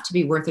bothersome enough to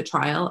be worth a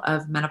trial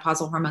of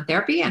menopausal hormone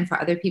therapy, and for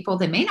other people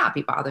they may not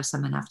be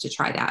bothersome enough to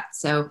try that.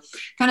 So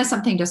kind of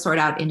something to sort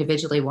out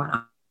individually, one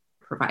on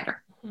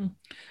provider.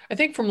 I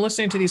think from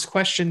listening to these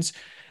questions,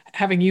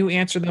 having you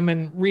answer them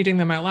and reading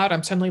them out loud,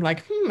 I'm suddenly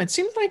like, it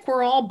seems like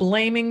we're all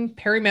blaming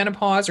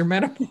perimenopause or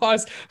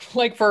menopause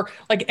for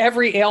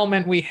every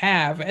ailment we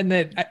have. And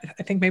that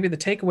I think maybe the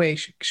takeaway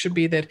should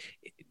be that,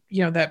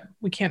 that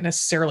we can't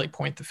necessarily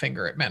point the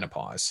finger at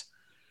menopause.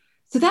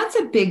 So that's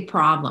a big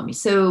problem.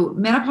 So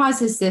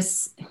menopause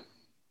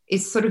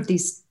is sort of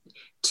these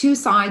two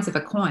sides of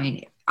a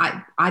coin.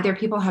 Either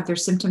people have their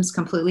symptoms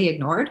completely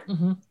ignored,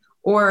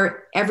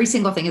 or every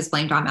single thing is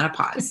blamed on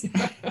menopause.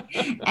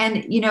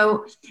 And,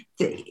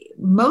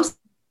 most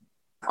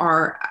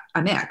are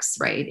a mix,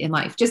 right, in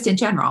life, just in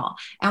general.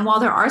 And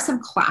while there are some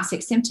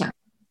classic symptoms,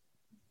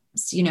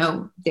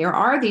 there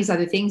are these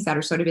other things that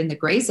are sort of in the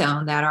gray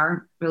zone that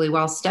aren't really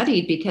well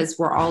studied, because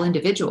we're all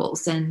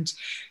individuals, and,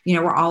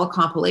 we're all a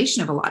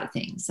compilation of a lot of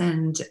things.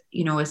 And,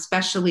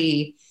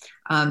 especially,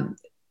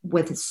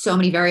 with so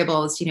many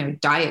variables,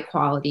 diet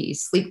quality,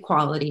 sleep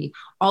quality,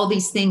 all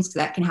these things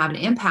that can have an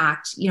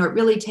impact, it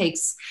really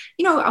takes,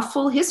 a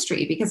full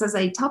history, because as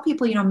I tell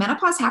people,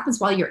 menopause happens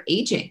while you're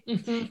aging.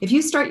 If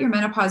you start your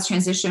menopause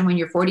transition when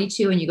you're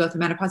 42 and you go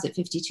through menopause at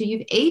 52,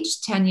 you've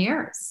aged 10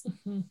 years.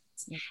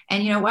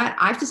 And you know what?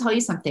 I have to tell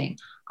you something.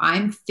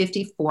 I'm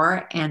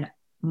 54 and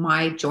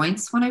my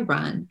joints when I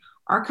run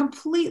are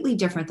completely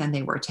different than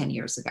they were 10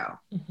 years ago,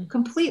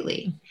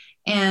 completely.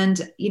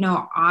 And,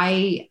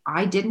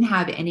 I didn't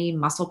have any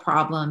muscle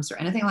problems or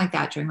anything like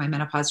that during my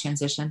menopause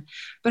transition,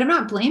 but I'm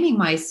not blaming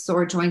my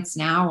sore joints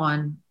now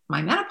on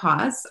my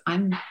menopause.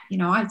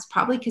 It's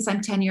probably because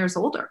I'm 10 years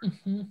older.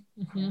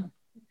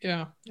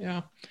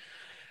 Yeah.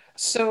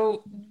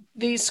 So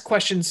these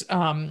questions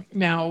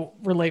now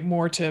relate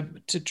more to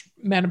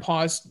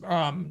menopause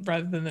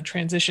rather than the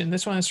transition.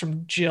 This one is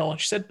from Jill.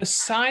 She said,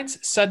 besides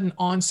sudden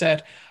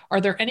onset, are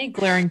there any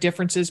glaring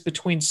differences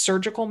between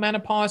surgical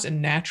menopause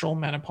and natural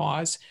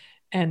menopause?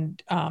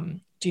 And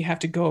do you have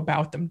to go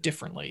about them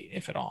differently,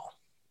 if at all?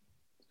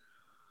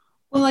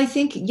 Well, I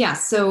think,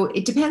 yes. So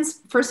it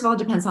depends. First of all, it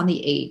depends on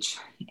the age.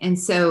 And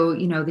so,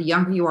 the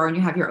younger you are and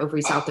you have your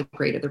ovaries out, the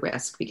greater the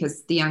risk,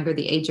 because the younger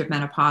the age of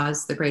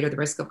menopause, the greater the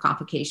risk of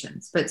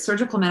complications. But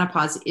surgical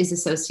menopause is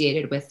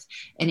associated with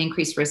an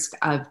increased risk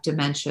of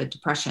dementia,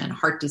 depression,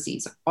 heart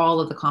disease, all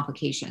of the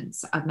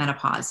complications of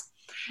menopause.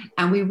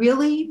 And we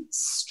really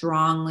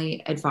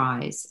strongly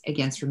advise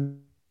against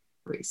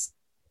ovaries.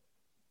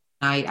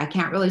 I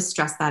can't really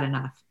stress that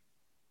enough.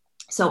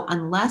 So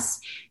unless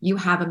you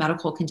have a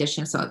medical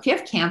condition, so if you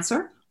have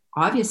cancer,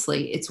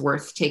 obviously it's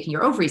worth taking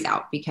your ovaries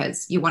out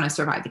because you want to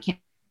survive the cancer.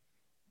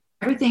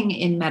 everything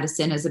in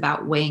medicine is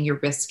about weighing your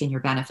risk and your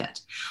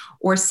benefit.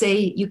 Or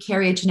say you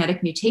carry a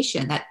genetic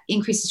mutation that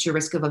increases your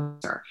risk of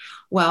cancer.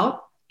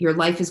 Well, your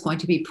life is going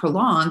to be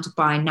prolonged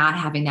by not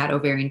having that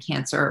ovarian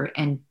cancer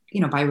and,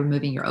 by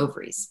removing your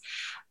ovaries.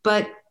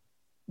 But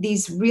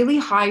these really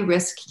high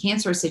risk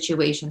cancer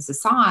situations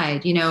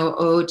aside,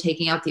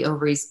 taking out the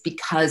ovaries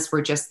because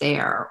we're just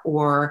there,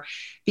 or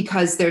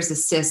because there's a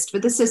cyst,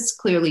 but the cyst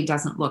clearly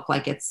doesn't look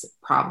like it's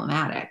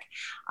problematic.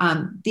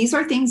 These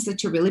are things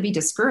that should really be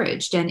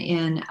discouraged. And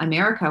in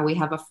America, we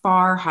have a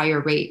far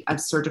higher rate of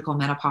surgical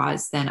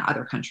menopause than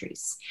other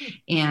countries.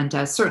 And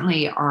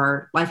certainly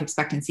our life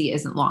expectancy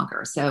isn't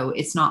longer. So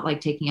it's not like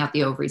taking out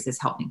the ovaries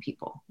is helping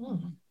people.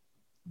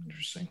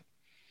 Interesting.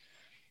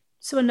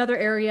 So another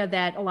area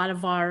that a lot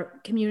of our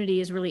community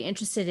is really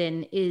interested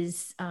in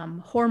is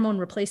hormone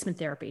replacement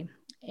therapy.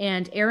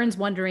 And Erin's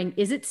wondering,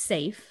 is it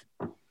safe?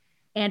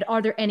 And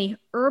are there any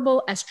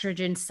herbal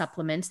estrogen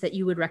supplements that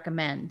you would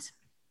recommend?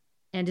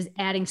 And is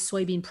adding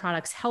soybean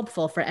products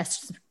helpful for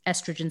estrogen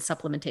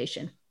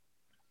supplementation?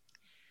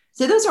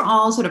 So those are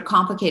all sort of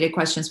complicated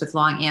questions with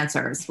long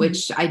answers,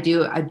 which I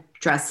do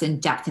address in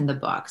depth in the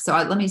book. So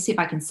let me see if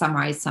I can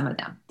summarize some of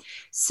them.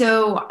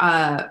 So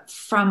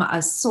from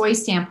a soy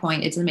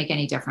standpoint, it doesn't make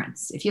any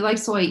difference. If you like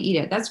soy, eat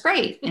it. That's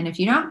great. And if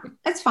you don't,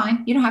 that's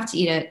fine. You don't have to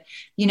eat it.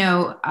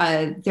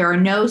 There are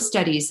no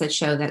studies that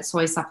show that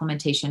soy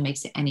supplementation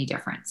makes any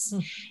difference.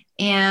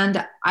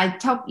 And I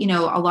tell,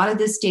 a lot of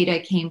this data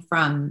came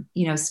from,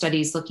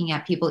 studies looking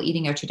at people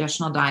eating a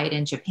traditional diet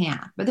in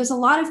Japan. But there's a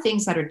lot of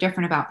things that are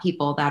different about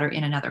people that are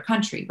in another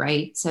country,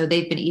 right? So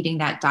they've been eating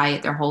that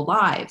diet their whole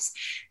lives.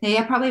 They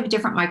probably have a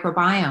different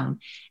microbiome.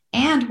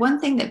 And one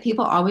thing that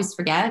people always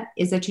forget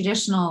is the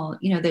traditional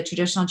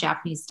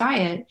Japanese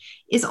diet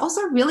is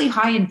also really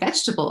high in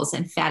vegetables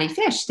and fatty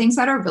fish, things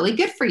that are really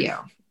good for you,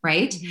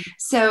 right? Mm-hmm.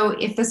 So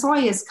if the soy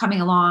is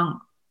coming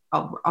along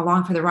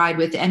for the ride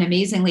with an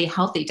amazingly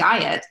healthy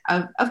diet,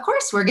 of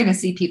course, we're going to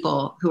see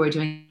people who are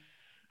doing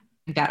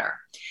better.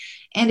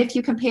 And if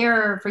you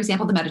compare, for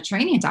example, the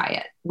Mediterranean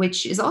diet,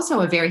 which is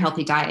also a very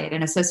healthy diet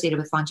and associated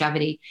with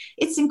longevity,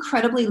 it's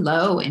incredibly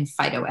low in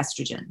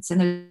phytoestrogens,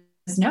 and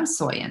there's no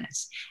soy in it.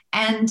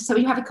 And so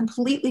you have a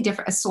completely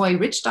different, a soy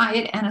rich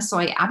diet and a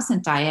soy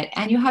absent diet.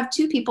 And you have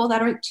two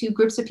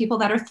groups of people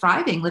that are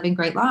thriving, living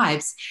great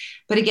lives.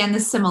 But again, the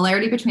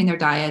similarity between their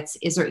diets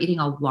is they're eating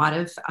a lot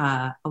of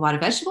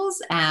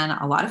vegetables and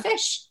a lot of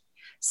fish.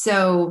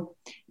 So,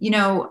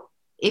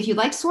 if you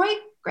like soy,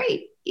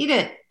 great, eat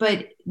it.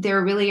 But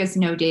there really is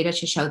no data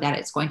to show that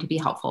it's going to be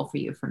helpful for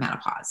you for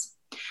menopause.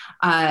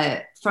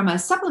 From a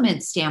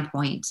supplement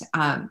standpoint,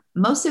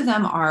 most of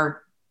them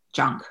are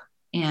junk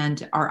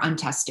and are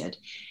untested.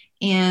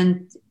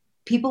 And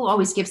people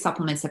always give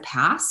supplements a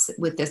pass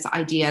with this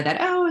idea that,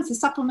 it's a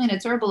supplement,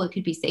 it's herbal, it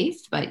could be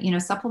safe. But,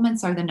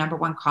 supplements are the number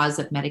one cause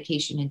of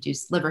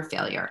medication-induced liver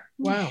failure.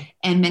 Wow.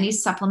 And many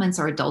supplements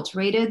are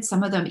adulterated.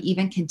 Some of them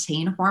even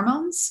contain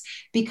hormones,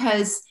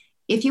 because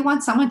if you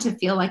want someone to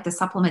feel like the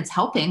supplement's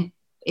helping,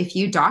 if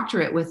you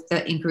doctor it with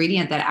the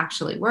ingredient that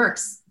actually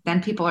works,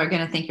 then people are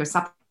going to think your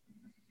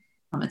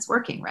supplement's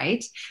working,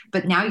 right?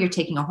 But now you're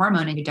taking a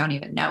hormone and you don't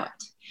even know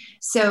it.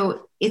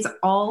 So it's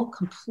all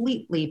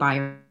completely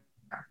bio.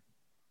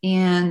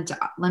 And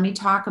let me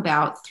talk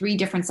about 3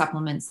 different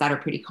supplements that are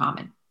pretty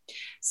common.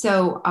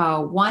 So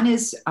one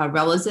is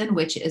relicin,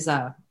 which is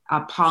a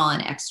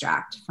pollen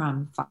extract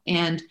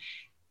and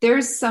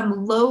there's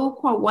some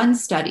one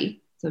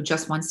study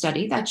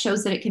that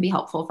shows that it can be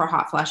helpful for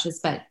hot flushes,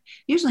 but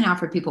usually not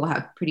for people who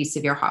have pretty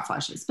severe hot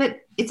flushes.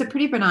 But it's a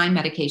pretty benign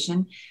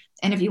medication.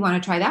 And if you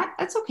want to try that,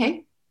 that's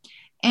okay.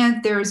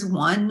 And there's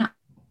one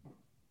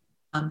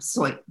one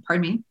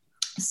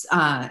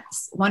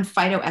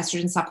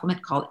phytoestrogen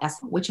supplement called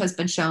which has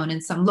been shown in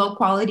some low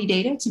quality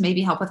data to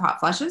maybe help with hot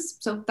flushes.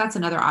 So that's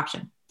another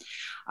option.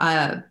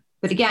 But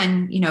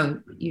again,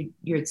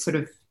 you're sort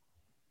of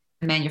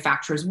the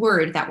manufacturer's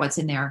word that what's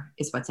in there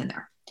is what's in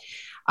there.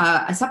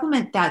 A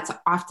supplement that's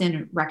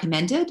often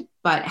recommended,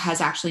 but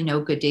has actually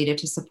no good data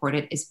to support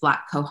it, is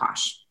black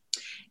cohosh.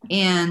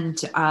 And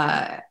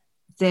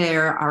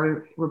there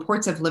are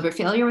reports of liver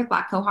failure with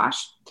black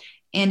cohosh.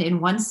 And in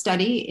one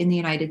study in the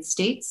United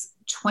States,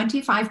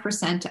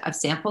 25% of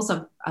samples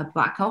of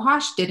black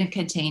cohosh didn't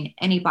contain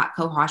any black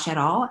cohosh at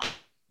all,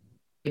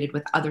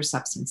 with other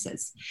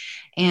substances.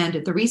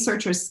 And the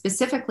researchers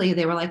specifically,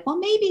 they were like, well,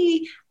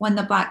 maybe when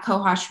the black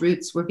cohosh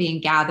roots were being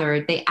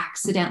gathered, they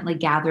accidentally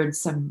gathered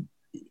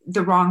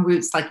the wrong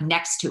roots like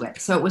next to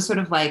it. So it was sort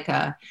of like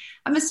a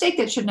mistake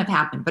that shouldn't have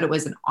happened, but it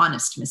was an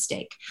honest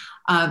mistake.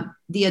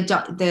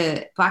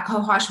 The black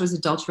cohosh was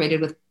adulterated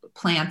with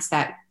plants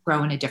that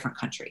grow in a different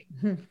country.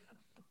 Mm-hmm.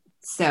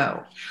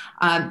 So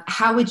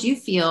how would you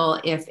feel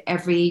if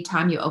every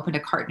time you opened a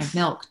carton of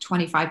milk,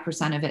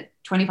 25%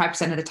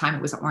 of the time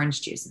it was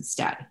orange juice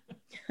instead,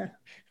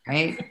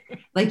 right?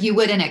 Like you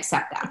wouldn't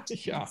accept that.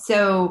 Yeah.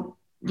 So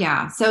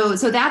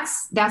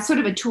that's sort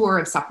of a tour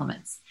of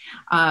supplements.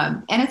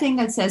 Anything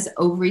that says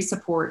ovary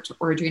support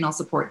or adrenal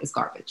support is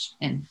garbage,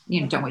 and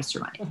don't waste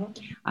your money.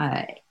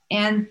 Mm-hmm.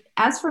 And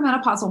as for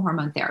menopausal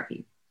hormone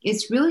therapy,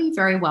 It's really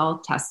very well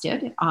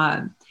tested.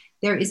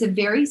 There is a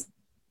very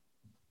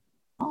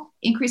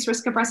increased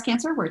risk of breast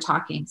cancer. We're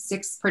talking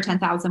 6 per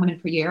 10,000 women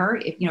per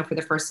year, if, for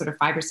the first sort of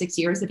 5 or 6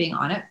 years of being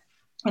on it.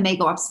 And they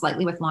go up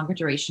slightly with longer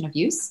duration of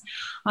use.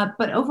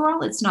 But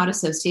overall, it's not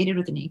associated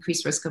with an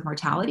increased risk of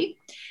mortality.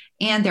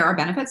 And there are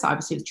benefits,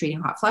 obviously, with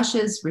treating hot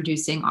flushes,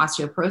 reducing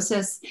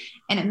osteoporosis,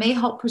 and it may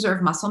help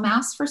preserve muscle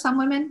mass for some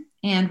women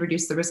and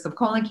reduce the risk of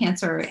colon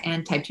cancer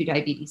and type 2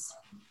 diabetes.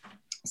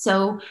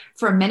 So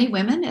for many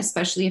women,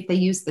 especially if they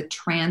use the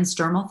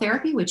transdermal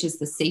therapy, which is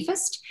the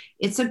safest,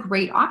 it's a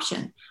great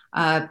option.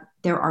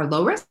 There are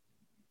low risk.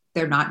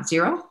 They're not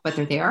zero, but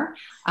they're there.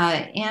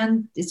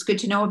 And it's good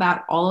to know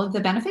about all of the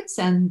benefits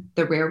and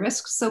the rare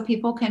risks so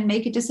people can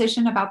make a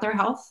decision about their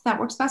health that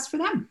works best for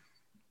them.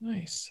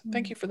 Nice.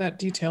 Thank you for that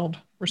detailed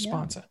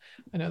response. Yeah.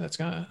 I know that's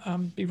going to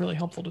be really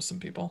helpful to some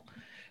people.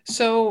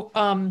 So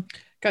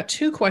got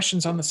 2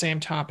 questions on the same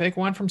topic.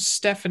 One from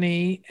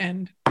Stephanie,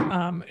 and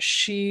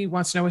she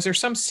wants to know, is there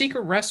some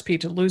secret recipe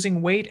to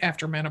losing weight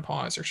after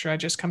menopause, or should I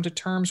just come to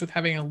terms with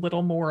having a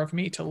little more of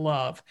me to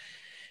love?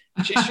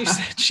 She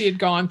said she had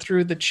gone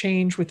through the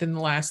change within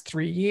the last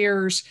 3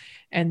 years.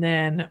 And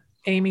then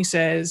Amy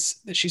says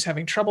that she's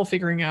having trouble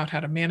figuring out how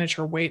to manage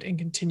her weight and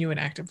continue an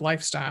active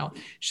lifestyle.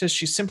 She says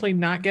she's simply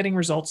not getting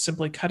results,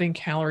 simply cutting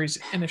calories.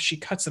 And if she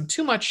cuts them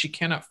too much, she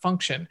cannot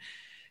function.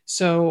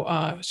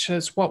 So she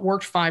says what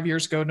worked 5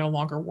 years ago no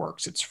longer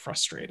works. It's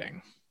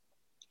frustrating.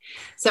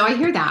 So I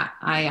hear that.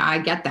 I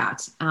get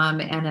that.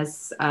 And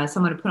as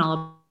someone who put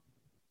on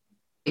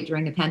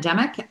during the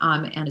pandemic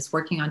and is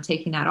working on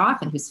taking that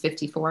off and who's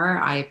 54,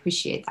 I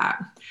appreciate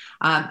that.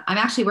 I'm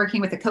actually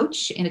working with a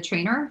coach and a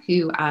trainer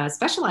who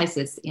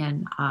specializes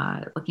in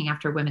looking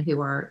after women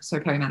who are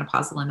sort of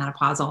perimenopausal and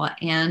menopausal.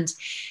 And,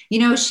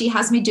 she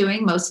has me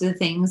doing most of the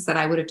things that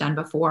I would have done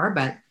before,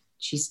 but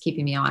she's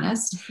keeping me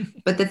honest.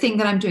 But the thing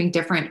that I'm doing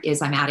different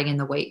is I'm adding in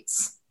the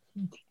weights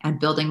and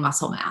building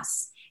muscle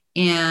mass.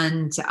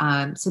 And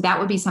so that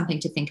would be something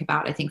to think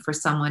about. I think for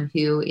someone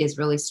who is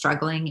really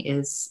struggling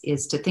is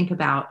to think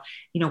about,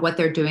 what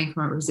they're doing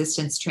from a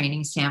resistance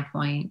training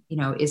standpoint.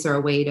 Is there a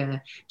way to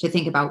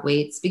think about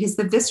weights? Because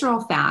the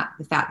visceral fat,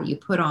 the fat that you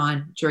put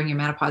on during your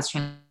menopause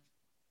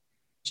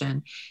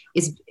transition,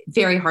 is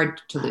very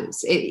hard to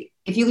lose.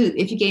 If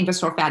you gain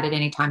visceral fat at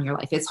any time in your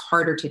life, it's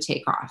harder to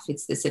take off.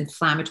 It's this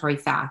inflammatory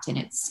fat, and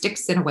it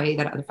sticks in a way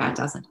that other fat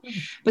doesn't.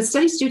 But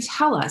studies do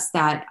tell us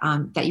that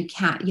that you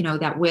can't,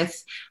 that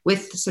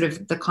with sort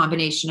of the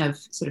combination of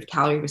sort of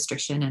calorie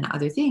restriction and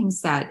other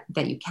things that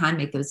you can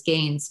make those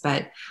gains.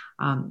 But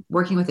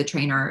working with a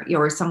trainer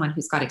or someone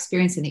who's got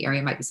experience in the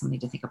area might be something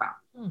to think about.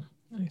 Oh,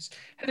 nice.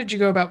 How'd you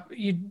go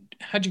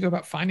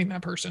about finding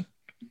that person?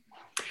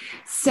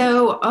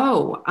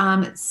 So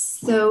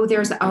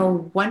there's a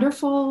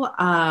wonderful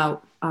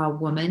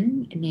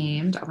woman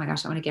named, oh my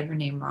gosh, I want to get her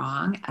name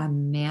wrong,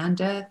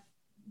 Amanda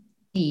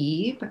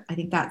Thebe. I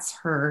think that's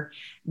her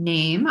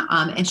name.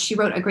 And she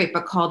wrote a great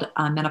book called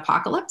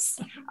Menopocalypse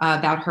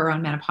about her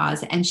own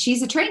menopause. And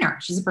she's a trainer.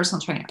 She's a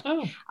personal trainer.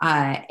 Oh.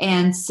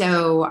 And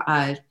so,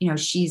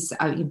 she's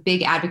a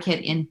big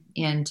advocate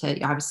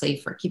into obviously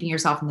for keeping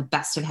yourself in the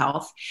best of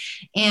health.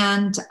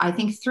 And I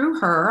think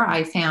through her,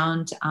 I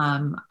found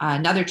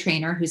another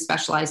trainer who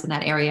specialized in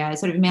that area.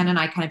 Sort of Amanda and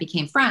I kind of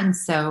became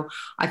friends. So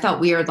I felt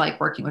weird, like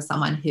working with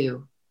someone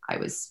who I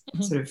was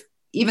sort of,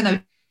 even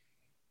though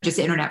just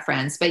internet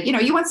friends, but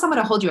you want someone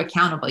to hold you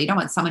accountable. You don't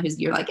want someone who's,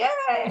 you're like,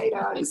 hey,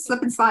 just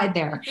slip and slide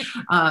there.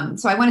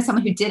 So I wanted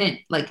someone who didn't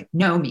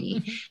know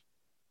me.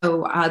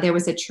 So there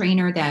was a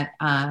trainer that,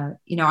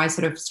 I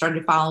sort of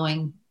started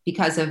following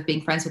because of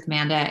being friends with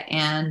Amanda.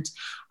 And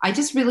I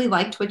just really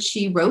liked what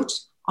she wrote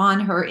on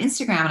her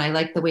Instagram. And I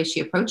liked the way she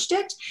approached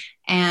it.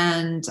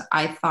 And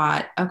I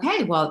thought,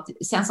 okay, well,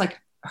 it sounds like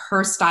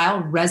her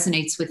style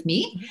resonates with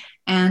me.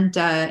 And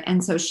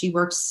so she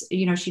works,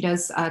 she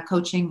does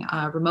coaching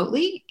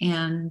remotely,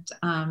 and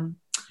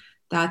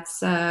that's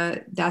who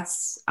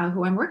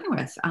I'm working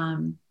with.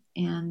 I've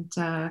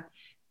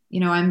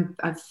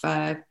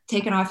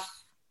taken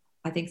off,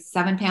 I think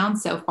 7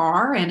 pounds so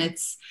far, and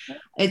it's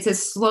a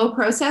slow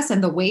process,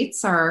 and the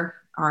weights are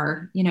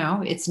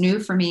it's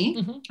new for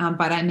me,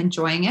 but I'm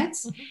enjoying it.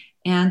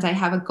 And I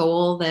have a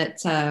goal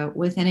that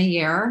within a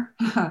year,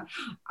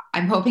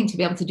 I'm hoping to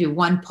be able to do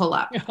 1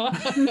 pull-up.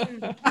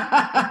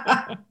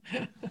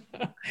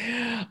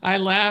 I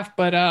laugh,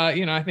 but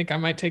I think I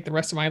might take the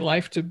rest of my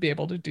life to be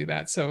able to do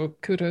that. So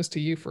kudos to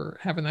you for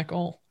having that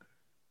goal.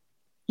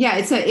 Yeah,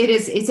 it's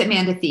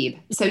Amanda Thebe.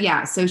 So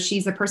yeah, so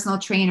she's a personal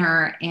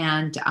trainer,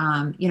 and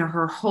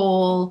her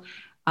whole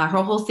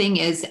thing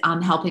is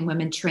helping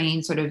women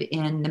train sort of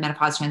in the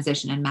menopause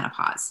transition and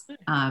menopause.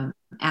 And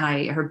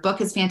her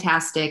book is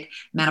fantastic,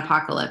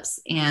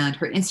 Menopocalypse, and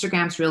her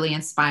Instagram's really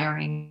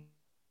inspiring.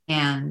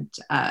 And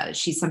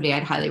she's somebody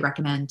I'd highly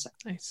recommend.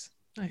 Nice.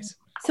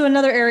 So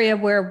another area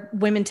where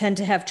women tend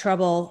to have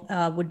trouble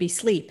would be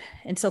sleep.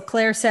 And so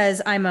Claire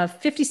says, I'm a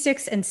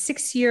 56 and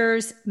 6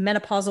 years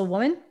menopausal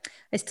woman.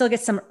 I still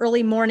get some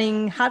early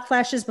morning hot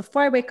flashes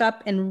before I wake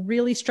up and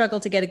really struggle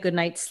to get a good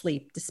night's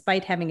sleep,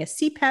 despite having a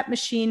CPAP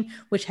machine,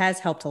 which has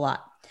helped a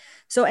lot.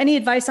 So any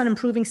advice on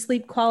improving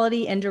sleep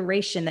quality and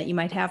duration that you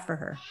might have for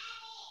her?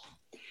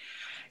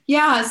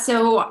 Yeah.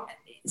 So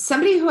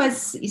somebody who has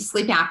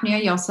sleep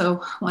apnea, you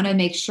also want to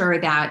make sure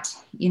that,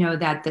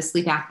 that the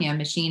sleep apnea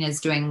machine is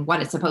doing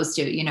what it's supposed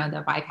to.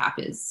 The BiPAP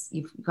is,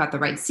 you've got the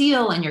right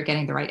seal and you're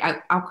getting the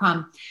right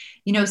outcome.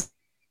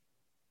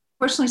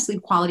 Unfortunately,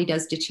 sleep quality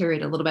does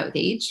deteriorate a little bit with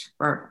age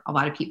for a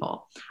lot of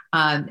people.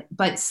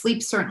 But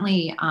sleep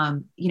certainly,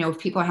 if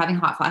people are having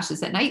hot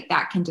flashes at night,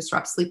 that can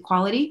disrupt sleep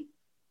quality.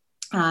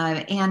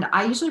 And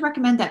I usually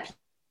recommend that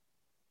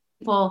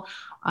people,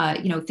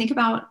 think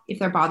about if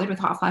they're bothered with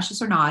hot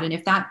flashes or not. And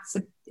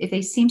if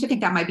they seem to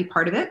think that might be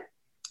part of it,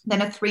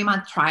 then a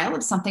 3-month trial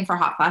of something for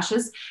hot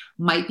flashes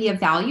might be of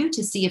value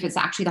to see if it's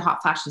actually the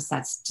hot flashes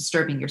that's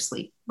disturbing your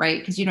sleep, right?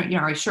 Because you're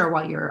not really sure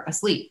while you're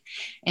asleep.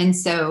 And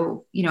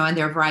so, and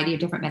there are a variety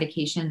of different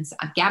medications.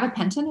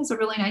 Gabapentin is a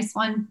really nice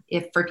one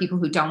for people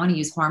who don't want to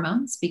use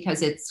hormones,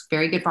 because it's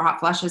very good for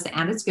hot flashes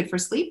and it's good for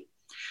sleep.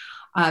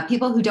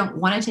 People who don't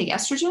want to take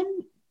estrogen,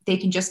 they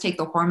can just take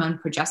the hormone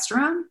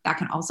progesterone. That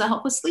can also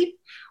help with sleep,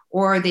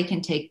 or they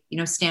can take,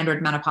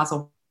 standard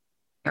menopausal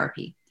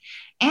therapy.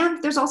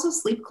 And there's also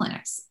sleep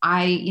clinics.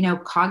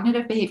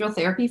 Cognitive behavioral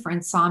therapy for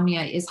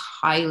insomnia is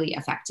highly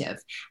effective.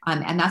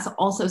 And that's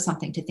also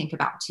something to think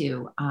about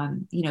too.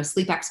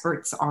 Sleep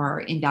experts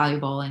are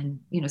invaluable, and,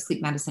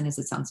 sleep medicine is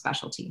its own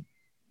specialty.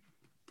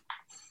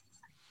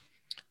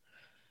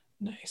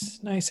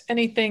 Nice.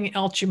 Anything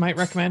else you might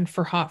recommend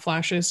for hot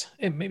flashes?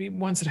 Maybe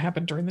ones that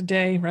happen during the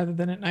day rather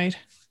than at night?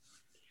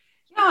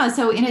 Yeah.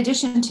 So in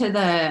addition to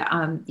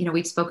the,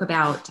 we spoke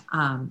about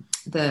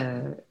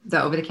the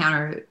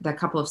over-the-counter, the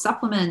couple of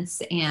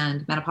supplements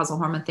and menopausal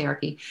hormone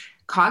therapy.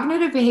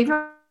 Cognitive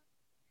behavioral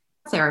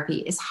therapy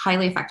is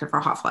highly effective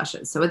for hot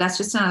flashes. So that's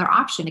just another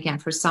option, again,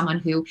 for someone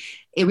who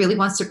it really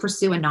wants to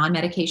pursue a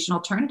non-medication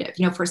alternative.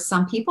 For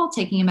some people,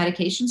 taking a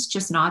medication is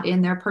just not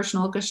in their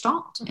personal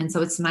gestalt. And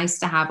so it's nice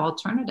to have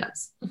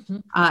alternatives. Mm-hmm.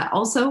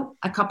 Also,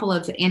 a couple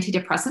of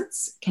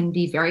antidepressants can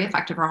be very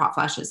effective for hot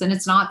flashes. And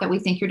it's not that we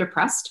think you're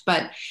depressed,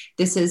 but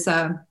this is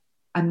a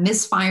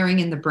misfiring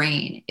in the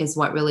brain is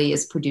what really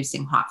is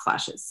producing hot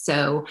flashes.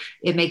 So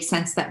it makes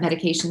sense that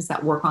medications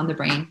that work on the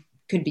brain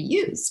could be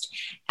used.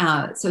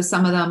 So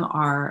some of them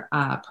are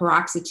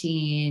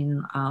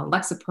paroxetine,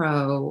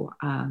 Lexapro,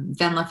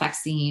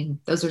 venlafaxine.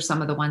 Those are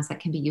some of the ones that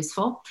can be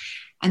useful.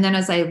 And then,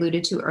 as I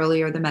alluded to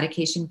earlier, the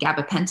medication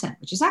gabapentin,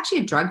 which is actually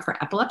a drug for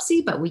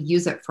epilepsy, but we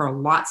use it for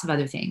lots of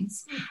other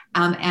things.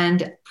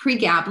 And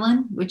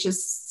pregabalin, which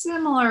is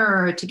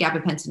similar to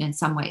gabapentin in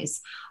some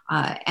ways.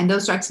 And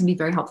those drugs can be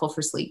very helpful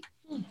for sleep.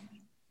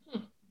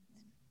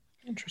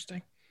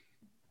 Interesting.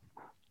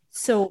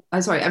 So,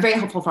 very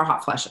helpful for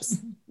hot flashes.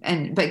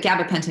 Mm-hmm. But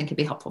gabapentin can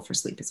be helpful for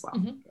sleep as well.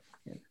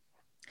 Mm-hmm.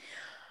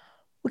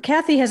 Well,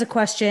 Kathy has a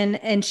question,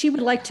 and she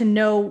would like to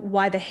know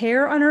why the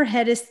hair on her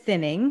head is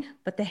thinning,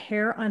 but the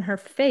hair on her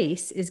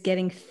face is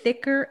getting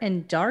thicker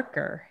and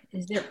darker.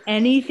 Is there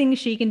anything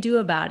she can do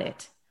about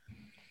it?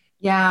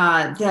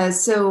 Yeah.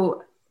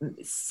 So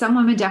some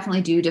women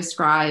definitely do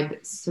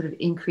describe sort of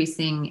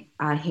increasing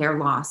hair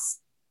loss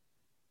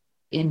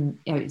in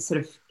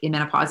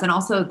menopause. And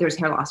also there's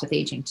hair loss with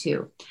aging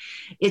too.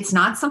 It's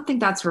not something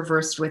that's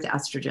reversed with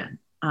estrogen.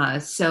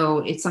 So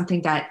it's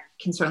something that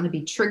can certainly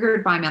be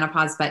triggered by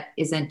menopause, but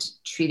isn't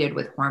treated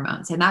with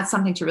hormones. And that's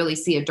something to really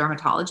see a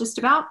dermatologist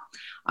about.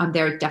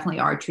 There definitely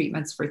are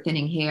treatments for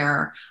thinning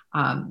hair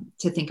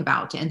to think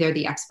about, and they're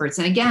the experts.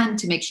 And again,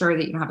 to make sure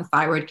that you don't have a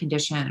thyroid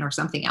condition or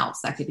something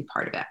else that could be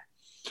part of it.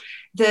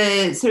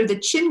 The sort of the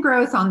chin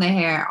growth on the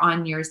hair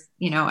on your,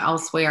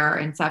 elsewhere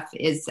and stuff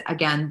is,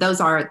 again, that's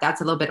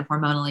a little bit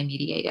hormonally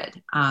mediated.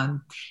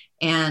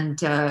 And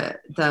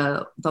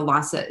the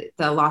loss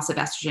of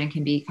estrogen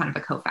can be kind of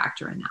a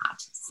cofactor in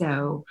that.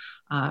 So,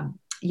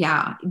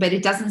 but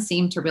it doesn't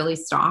seem to really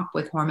stop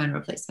with hormone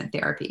replacement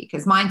therapy,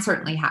 because mine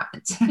certainly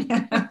happens.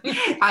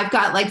 I've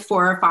got like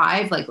 4 or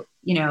 5,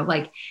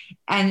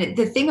 and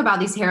the thing about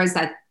these hairs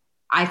that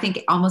I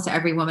think almost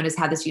every woman has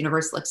had this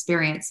universal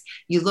experience.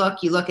 You look,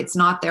 it's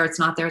not there.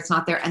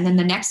 And then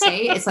the next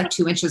day it's like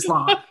 2 inches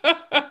long.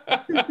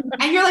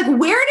 And you're like,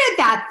 where did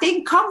that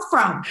thing come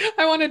from?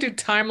 I want to do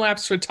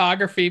time-lapse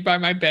photography by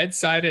my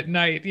bedside at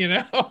night,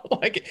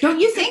 Don't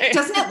you think?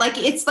 Doesn't it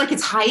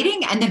it's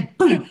hiding, and then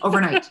boom,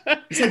 overnight.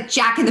 It's like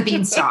Jack and the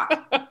Beanstalk.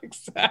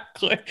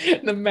 Exactly.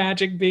 The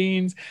magic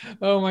beans.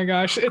 Oh my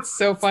gosh. It's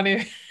so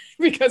funny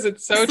because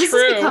it's so true.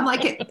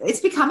 It's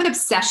become an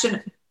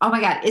obsession. Oh my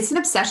God. It's an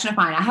obsession of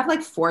mine. I have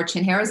like 4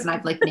 chin hairs and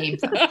I've named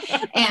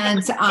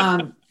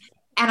them.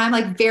 And I'm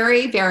like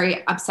very,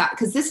 very upset,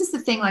 because this is the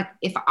thing. Like,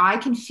 if I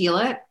can feel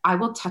it, I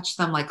will touch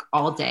them like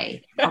all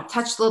day. I'll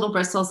touch the little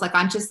bristles. Like,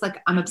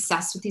 I'm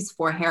obsessed with these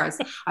 4 hairs.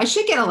 I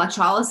should get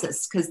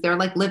electrolysis, because they're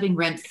like living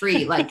rent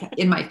free, like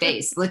in my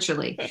face,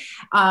 literally.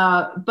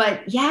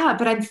 But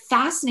I'm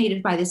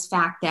fascinated by this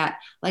fact that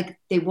like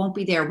they won't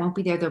be there.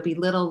 There'll be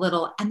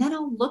little, and then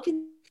I'll look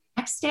in the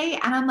next day.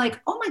 And I'm like,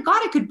 oh my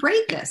God, I could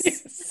braid this.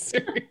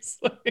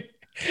 Seriously.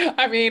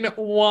 I mean,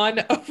 one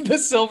of the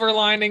silver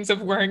linings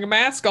of wearing a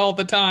mask all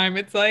the time,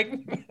 it's like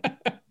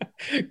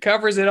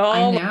covers it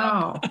all.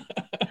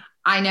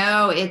 I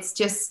know. It's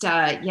just,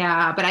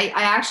 yeah, but I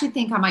actually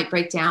think I might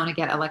break down and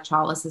get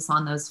electrolysis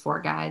on those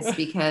 4 guys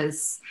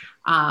because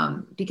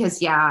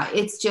yeah,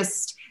 it's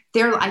just,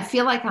 I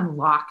feel like I'm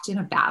locked in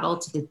a battle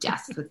to the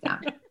death with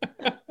them.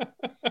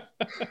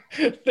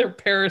 They're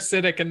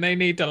parasitic and they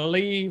need to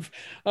leave.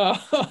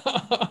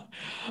 I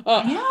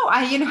know,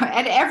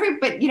 and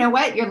but you know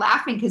what? You're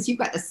laughing because you've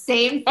got the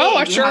same thing. Oh,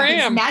 I sure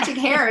am. These magic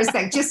hairs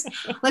that just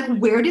like,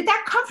 where did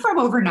that come from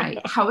overnight?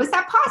 How is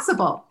that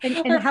possible?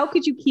 And how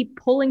could you keep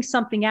pulling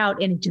something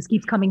out and it just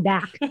keeps coming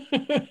back?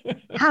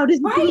 How does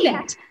it do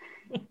that?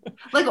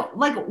 Like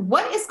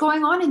what is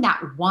going on in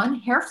that one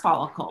hair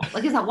follicle?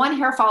 Like, is that one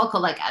hair follicle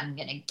like, I'm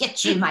going to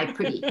get you, my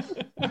pretty?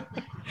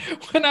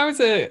 When I was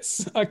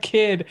a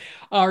kid,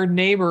 our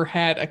neighbor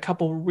had a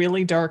couple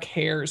really dark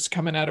hairs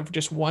coming out of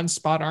just one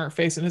spot on her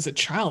face. And as a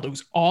child, it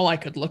was all I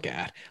could look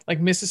at.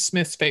 Like Mrs.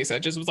 Smith's face, I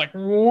just was like,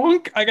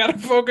 wonk, I got to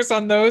focus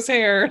on those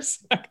hairs.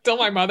 Until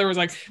my mother was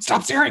like,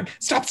 stop staring,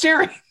 stop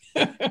staring.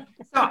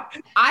 So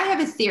I have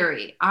a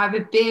theory. I have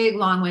a big,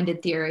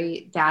 long-winded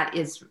theory that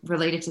is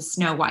related to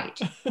Snow White.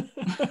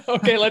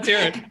 Okay, let's hear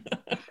it.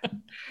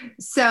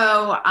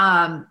 So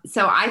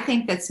I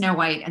think that Snow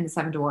White and the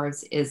 7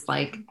 Dwarfs is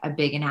like a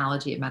big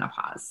analogy of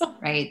menopause,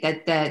 right?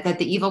 That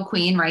the evil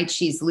queen, right?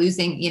 She's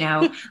losing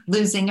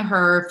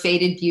her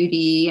faded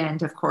beauty,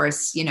 and of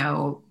course,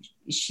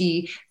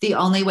 the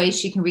only way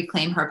she can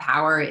reclaim her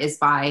power is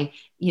by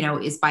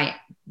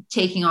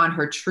taking on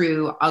her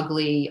true,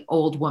 ugly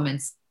old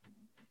woman's,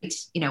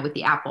 with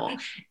the apple.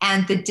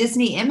 And the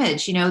Disney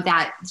image,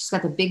 that she's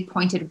got the big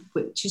pointed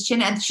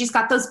chin and she's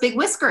got those big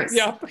whiskers.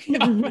 Yeah.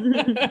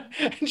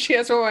 She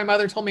has what my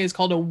mother told me is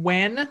called a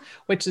wen,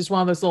 which is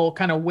one of those little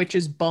kind of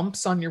witch's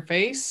bumps on your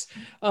face.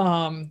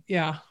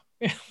 Yeah,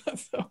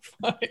 that's so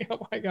funny.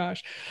 Oh my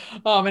gosh.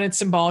 And it's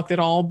symbolic that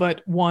all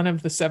but one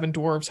of the 7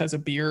 dwarves has a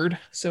beard.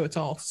 So it's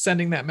all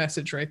sending that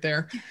message right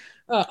there.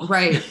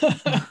 Right.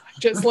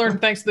 Just learned,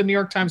 thanks to the New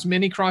York Times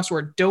mini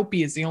crossword,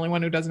 Dopey is the only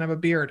one who doesn't have a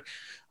beard.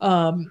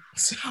 Oh,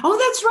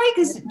 that's right.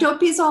 Because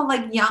Dopey's all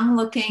like young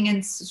looking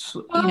and,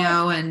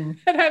 and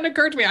it hadn't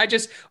occurred to me. I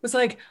just was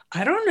like,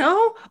 I don't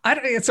know.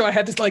 So I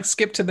had to like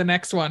skip to the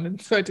next one. And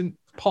so I didn't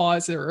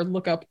pause or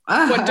look up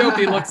what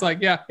Dopey looks like.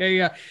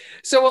 Yeah.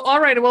 So,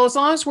 all right. Well, as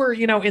long as we're,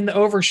 in the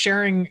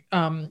oversharing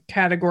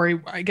category,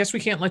 I guess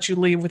we can't let you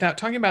leave without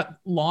talking about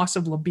loss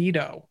of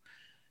libido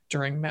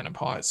during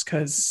menopause.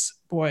 Because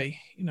boy,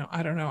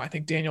 I don't know. I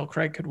think Daniel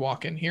Craig could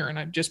walk in here and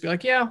I'd just be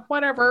like, yeah,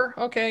 whatever.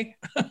 Okay.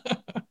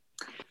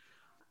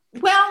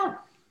 Well,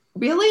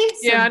 really? So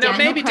yeah, no,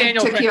 maybe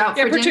Daniel took you out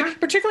for dinner?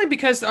 Particularly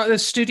because the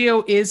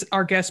studio is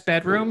our guest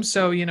bedroom.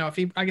 So, if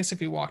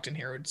he walked in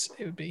here, it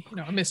would be,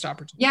 a missed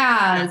opportunity.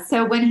 Yeah.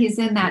 So when he's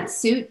in that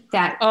suit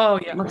that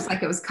looks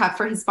like it was cut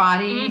for his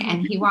body,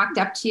 and he walked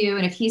up to you,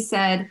 and if he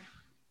said,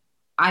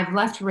 I've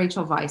left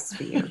Rachel Weisz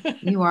for you.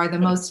 You are the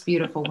most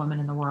beautiful woman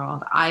in the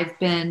world. I've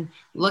been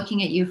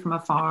looking at you from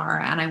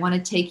afar, and I want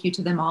to take you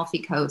to the Amalfi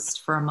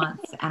Coast for a month.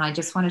 And I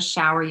just want to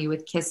shower you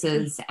with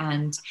kisses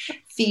and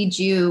feed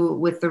you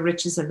with the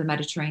riches of the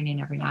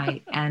Mediterranean every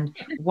night and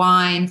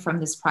wine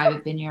from this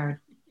private vineyard.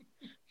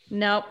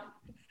 Nope.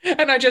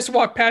 And I just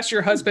walked past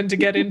your husband to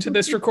get into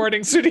this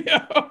recording studio.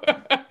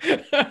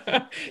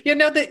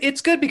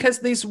 It's good because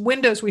these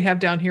windows we have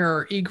down here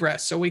are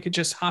egress, so we could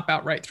just hop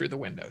out right through the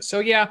windows. So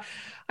yeah,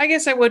 I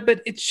guess I would,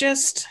 but it's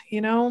just,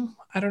 I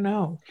don't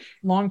know,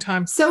 long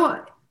time.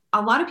 So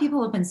a lot of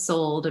people have been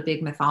sold a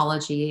big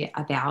mythology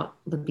about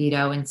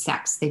libido and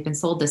sex. They've been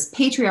sold this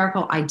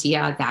patriarchal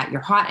idea that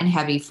you're hot and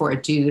heavy for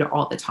a dude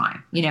all the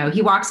time.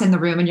 He walks in the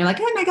room and you're like,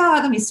 oh my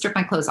God, let me strip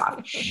my clothes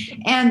off.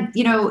 And,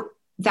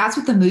 that's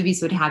what the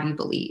movies would have you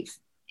believe.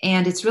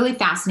 And it's really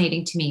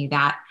fascinating to me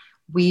that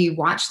we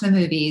watch the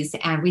movies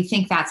and we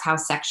think that's how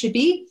sex should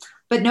be,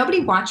 but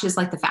nobody watches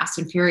like the Fast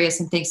and Furious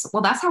and thinks,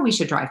 well, that's how we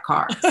should drive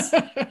cars.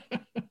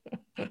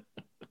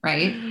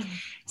 Right.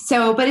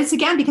 So, but it's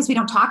again, because we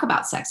don't talk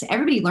about sex.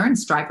 Everybody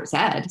learns driver's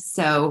ed.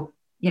 So,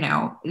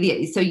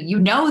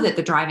 that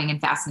the driving in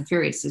Fast and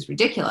Furious is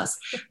ridiculous.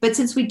 But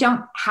since we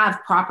don't have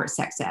proper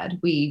sex ed,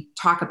 we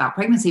talk about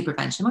pregnancy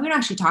prevention. We don't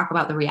actually talk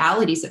about the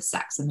realities of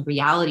sex and the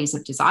realities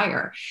of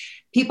desire.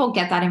 People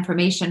get that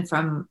information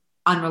from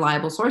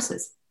unreliable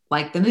sources,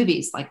 like the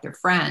movies, like their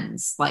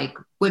friends, like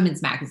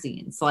women's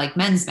magazines, like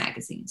men's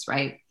magazines,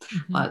 right?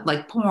 Mm-hmm.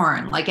 Like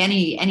porn, like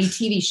any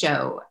TV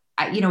show.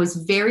 It's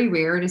very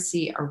rare to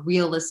see a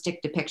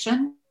realistic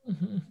depiction of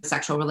a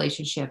sexual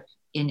relationship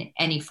in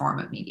any form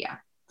of media.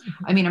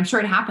 Mm-hmm. I mean, I'm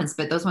sure it happens,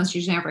 but those ones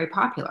usually aren't very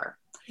popular.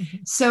 Mm-hmm.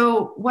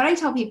 So what I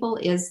tell people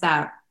is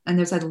that, and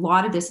there's a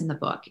lot of this in the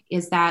book,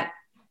 is that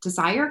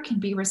desire can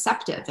be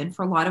receptive. And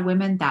for a lot of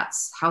women,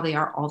 that's how they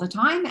are all the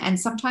time. And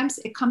sometimes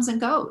it comes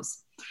and goes.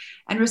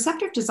 And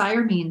receptive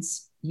desire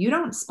means you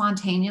don't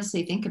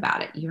spontaneously think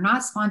about it. You're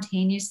not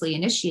spontaneously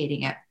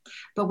initiating it.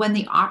 But when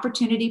the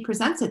opportunity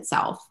presents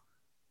itself,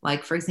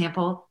 like, for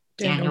example,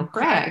 Daniel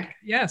Craig.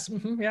 Yes.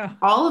 Yeah.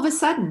 All of a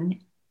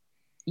sudden,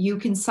 you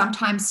can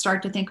sometimes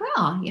start to think,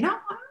 well,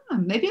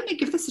 maybe I'm gonna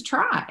give this a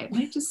try. I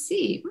might just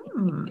see.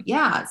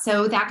 Yeah.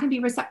 So that can be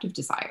receptive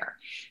desire.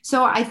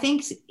 So I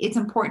think it's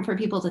important for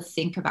people to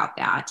think about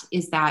that,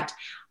 is that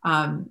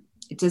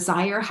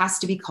desire has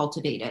to be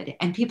cultivated.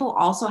 And people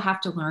also have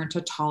to learn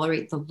to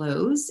tolerate the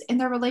lows in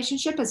their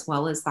relationship as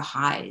well as the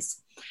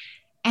highs.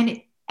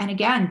 And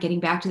again, getting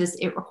back to this,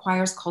 it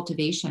requires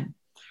cultivation.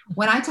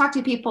 When I talk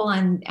to people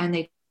and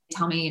they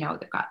tell me,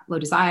 they've got low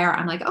desire,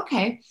 I'm like,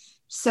 okay,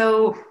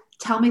 so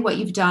tell me what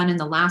you've done in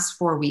the last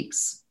 4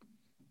 weeks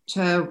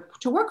to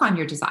work on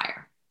your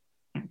desire.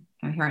 I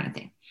don't hear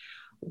anything.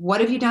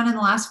 What have you done in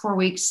the last 4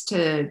 weeks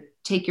to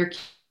take your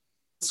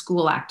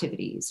school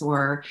activities,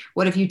 or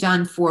what have you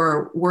done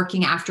for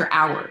working after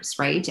hours,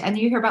 right? And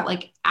you hear about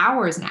like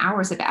hours and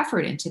hours of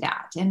effort into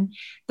that. And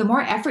the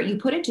more effort you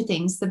put into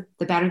things, the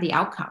better the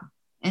outcome.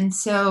 And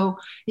so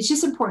it's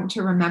just important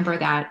to remember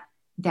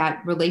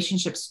that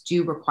relationships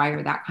do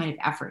require that kind of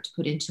effort to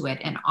put into it.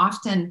 And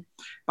often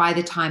by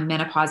the time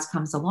menopause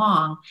comes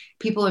along,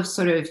 people have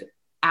sort of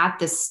at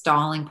this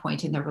stalling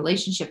point in their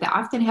relationship that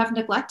often have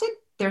neglected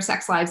their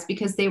sex lives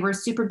because they were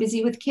super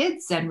busy with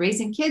kids and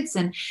raising kids.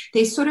 And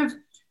they sort of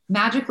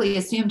magically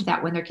assumed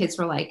that when their kids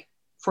were like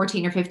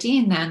 14 or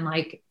 15, then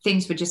like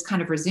things would just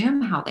kind of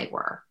resume how they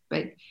were.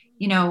 But,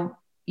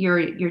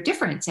 you're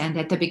different. And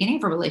at the beginning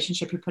of a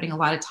relationship, you're putting a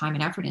lot of time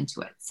and effort into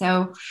it.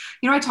 So,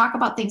 I talk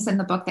about things in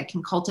the book that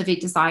can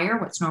cultivate desire,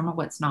 what's normal,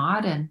 what's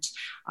not. And,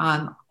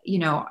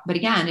 but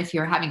again, if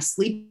you're having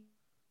sleep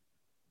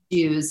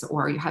issues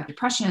or you have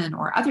depression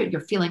or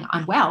you're feeling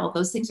unwell,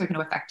 those things are going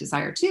to affect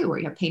desire too, or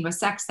you have pain with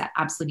sex that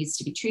absolutely needs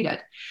to be treated.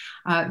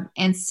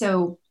 And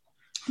so,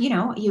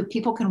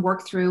 people can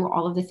work through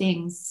all of the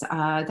things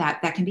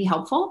that can be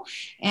helpful.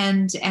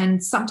 And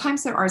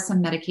sometimes there are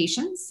some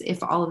medications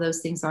if all of those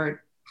things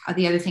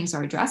the other things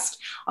are addressed.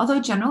 Although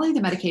generally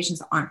the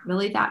medications aren't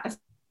really that effective,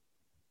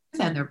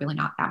 and they're really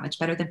not that much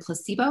better than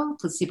placebo.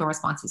 Placebo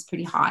response is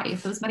pretty high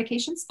of those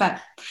medications,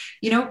 but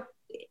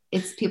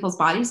it's people's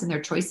bodies and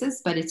their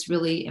choices, but it's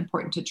really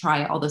important to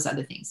try all those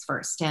other things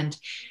first. And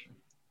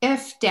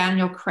if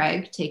Daniel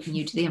Craig taking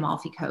you to the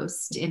Amalfi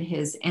Coast in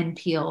his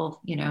N-Peel,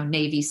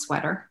 navy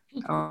sweater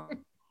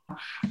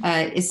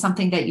is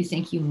something that you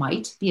think you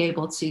might be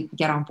able to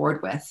get on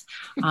board with,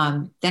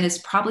 then it's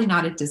probably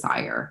not a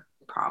desire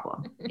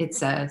problem.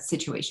 It's a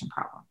situation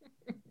problem.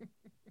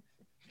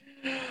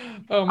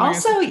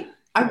 Also,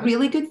 a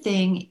really good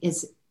thing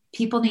is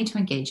people need to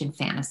engage in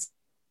fantasy.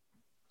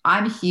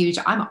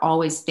 I'm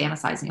always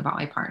fantasizing about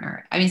my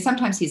partner. I mean,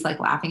 sometimes he's like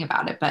laughing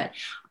about it, but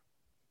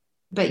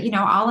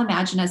I'll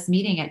imagine us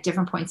meeting at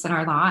different points in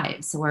our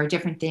lives or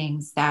different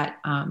things that,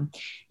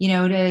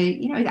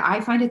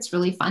 I find it's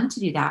really fun to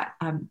do that.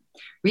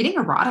 Reading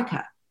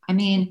erotica. I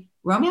mean,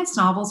 romance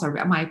novels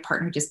are, my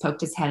partner just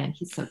poked his head in.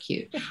 He's so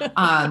cute.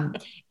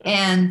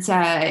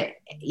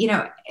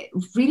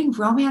 Reading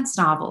romance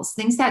novels,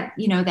 things that,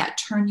 that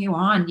turn you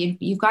on,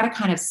 you've got to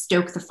kind of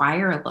stoke the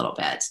fire a little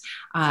bit.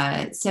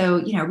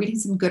 So, reading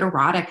some good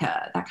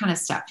erotica, that kind of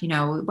stuff,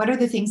 what are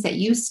the things that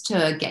used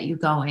to get you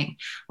going,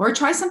 or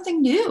try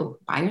something new,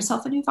 buy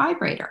yourself a new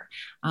vibrator,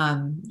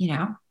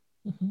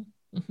 Mm-hmm.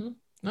 Mm-hmm.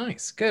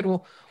 Nice. Good.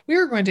 Well, we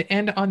are going to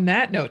end on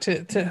that note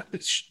to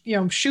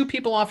shoo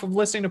people off of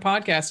listening to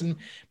podcasts and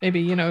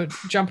maybe,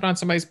 jumping on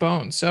somebody's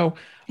bones. So,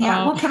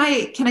 yeah. Well, can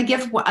I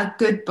give a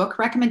good book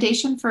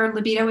recommendation for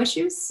libido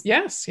issues?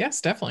 Yes,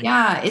 definitely.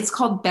 Yeah. It's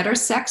called Better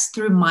Sex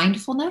Through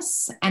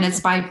Mindfulness, and it's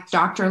by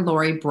Dr.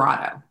 Lori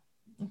Brotto.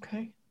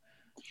 Okay.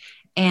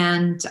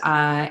 And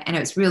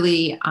it's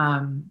really,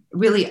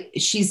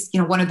 she's,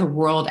 one of the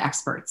world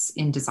experts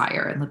in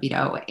desire and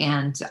libido,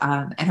 and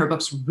her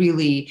books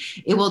really,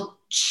 it will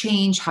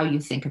change how you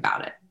think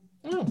about it.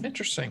 Oh,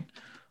 interesting.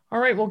 All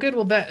right. Well, good.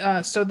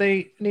 Well, so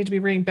they need to be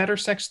reading Better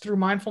Sex Through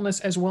Mindfulness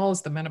as well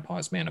as the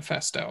Menopause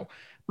Manifesto.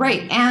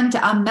 Right. And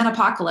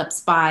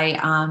Menopocalypse by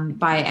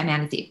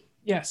Amanda Thiep.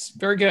 Yes.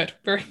 Very good.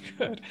 Very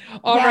good.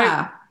 All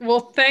right.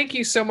 Well, thank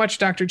you so much,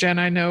 Dr. Jen.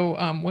 I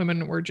know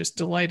women were just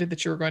delighted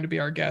that you were going to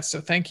be our guest.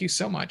 So thank you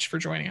so much for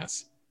joining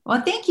us.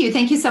 Well, thank you.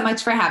 Thank you so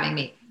much for having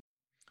me.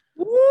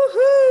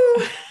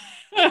 Woohoo!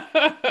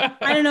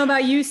 I don't know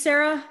about you,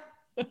 Sarah,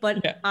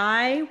 but yeah.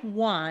 I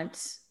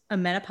want a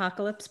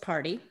Menopocalypse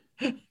party.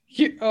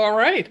 All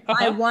right.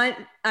 Uh-huh.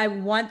 I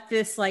want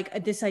this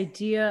this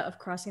idea of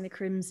crossing the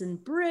Crimson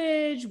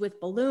Bridge with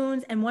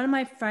balloons. And one of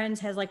my friends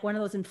has one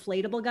of those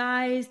inflatable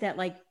guys that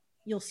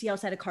you'll see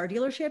outside of car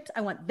dealerships.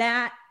 I want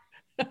that.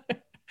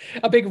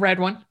 A big red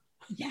one.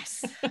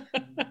 Yes.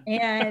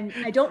 And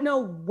I don't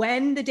know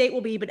when the date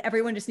will be, but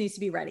everyone just needs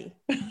to be ready.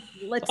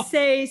 Let's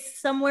say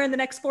somewhere in the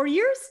next 4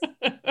 years,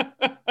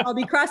 I'll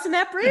be crossing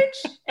that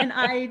bridge, and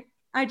I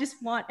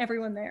just want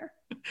everyone there.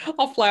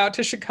 I'll fly out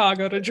to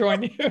Chicago to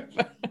join you.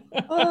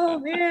 Oh,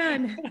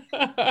 man.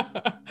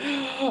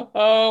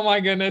 Oh, my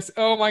goodness.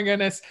 Oh, my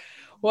goodness.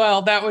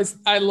 Well,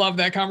 I love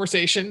that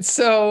conversation.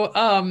 So,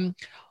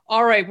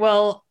 all right.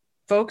 Well,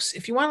 folks,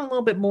 if you want a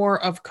little bit more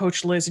of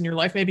Coach Liz in your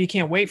life, maybe you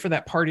can't wait for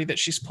that party that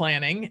she's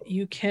planning,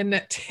 you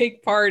can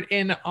take part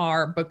in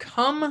our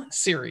Become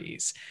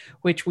series,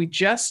 which we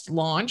just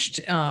launched.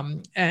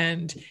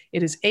 And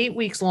it is 8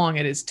 weeks long.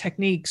 It is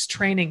techniques,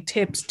 training,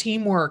 tips,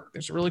 teamwork.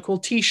 There's a really cool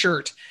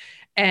t-shirt.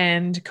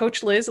 And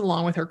Coach Liz,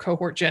 along with her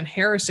cohort, Jen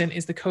Harrison,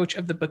 is the coach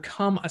of the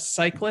Become a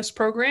Cyclist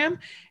program.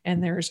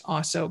 And there's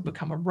also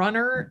Become a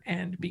Runner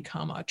and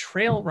Become a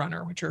Trail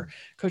Runner, which are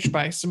coached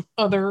by some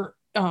other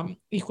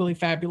equally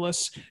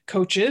fabulous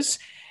coaches.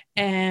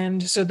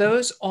 And so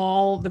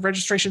the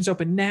registration's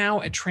open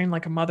now at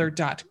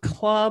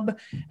trainlikeamother.club.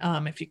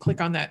 If you click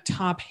on that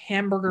top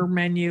hamburger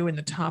menu in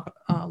the top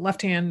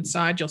left-hand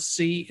side, you'll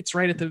see it's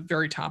right at the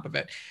very top of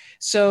it.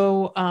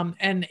 So,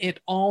 and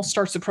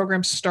the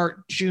programs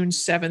start June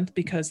 7th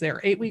because they're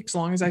 8 weeks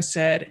long, as I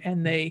said,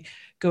 and they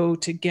go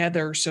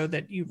together so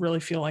that you really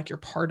feel like you're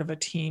part of a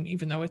team,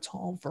 even though it's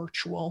all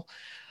virtual.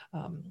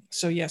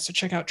 So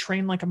check out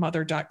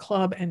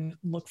trainlikeamother.club and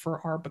look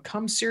for our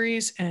Become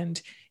series.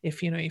 And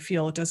if you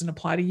feel it doesn't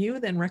apply to you,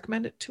 then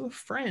recommend it to a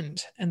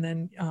friend. And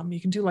then you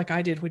can do like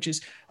I did, which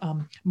is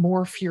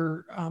morph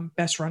your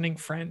best running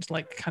friend,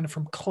 like kind of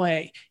from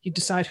clay. You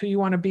decide who you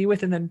want to be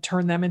with and then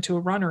turn them into a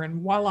runner,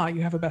 and voila,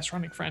 you have a best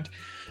running friend.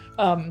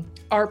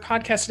 Our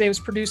podcast today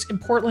was produced in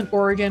Portland,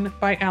 Oregon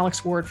by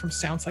Alex Ward from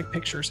Sounds Like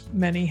Pictures.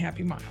 Many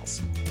happy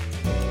miles.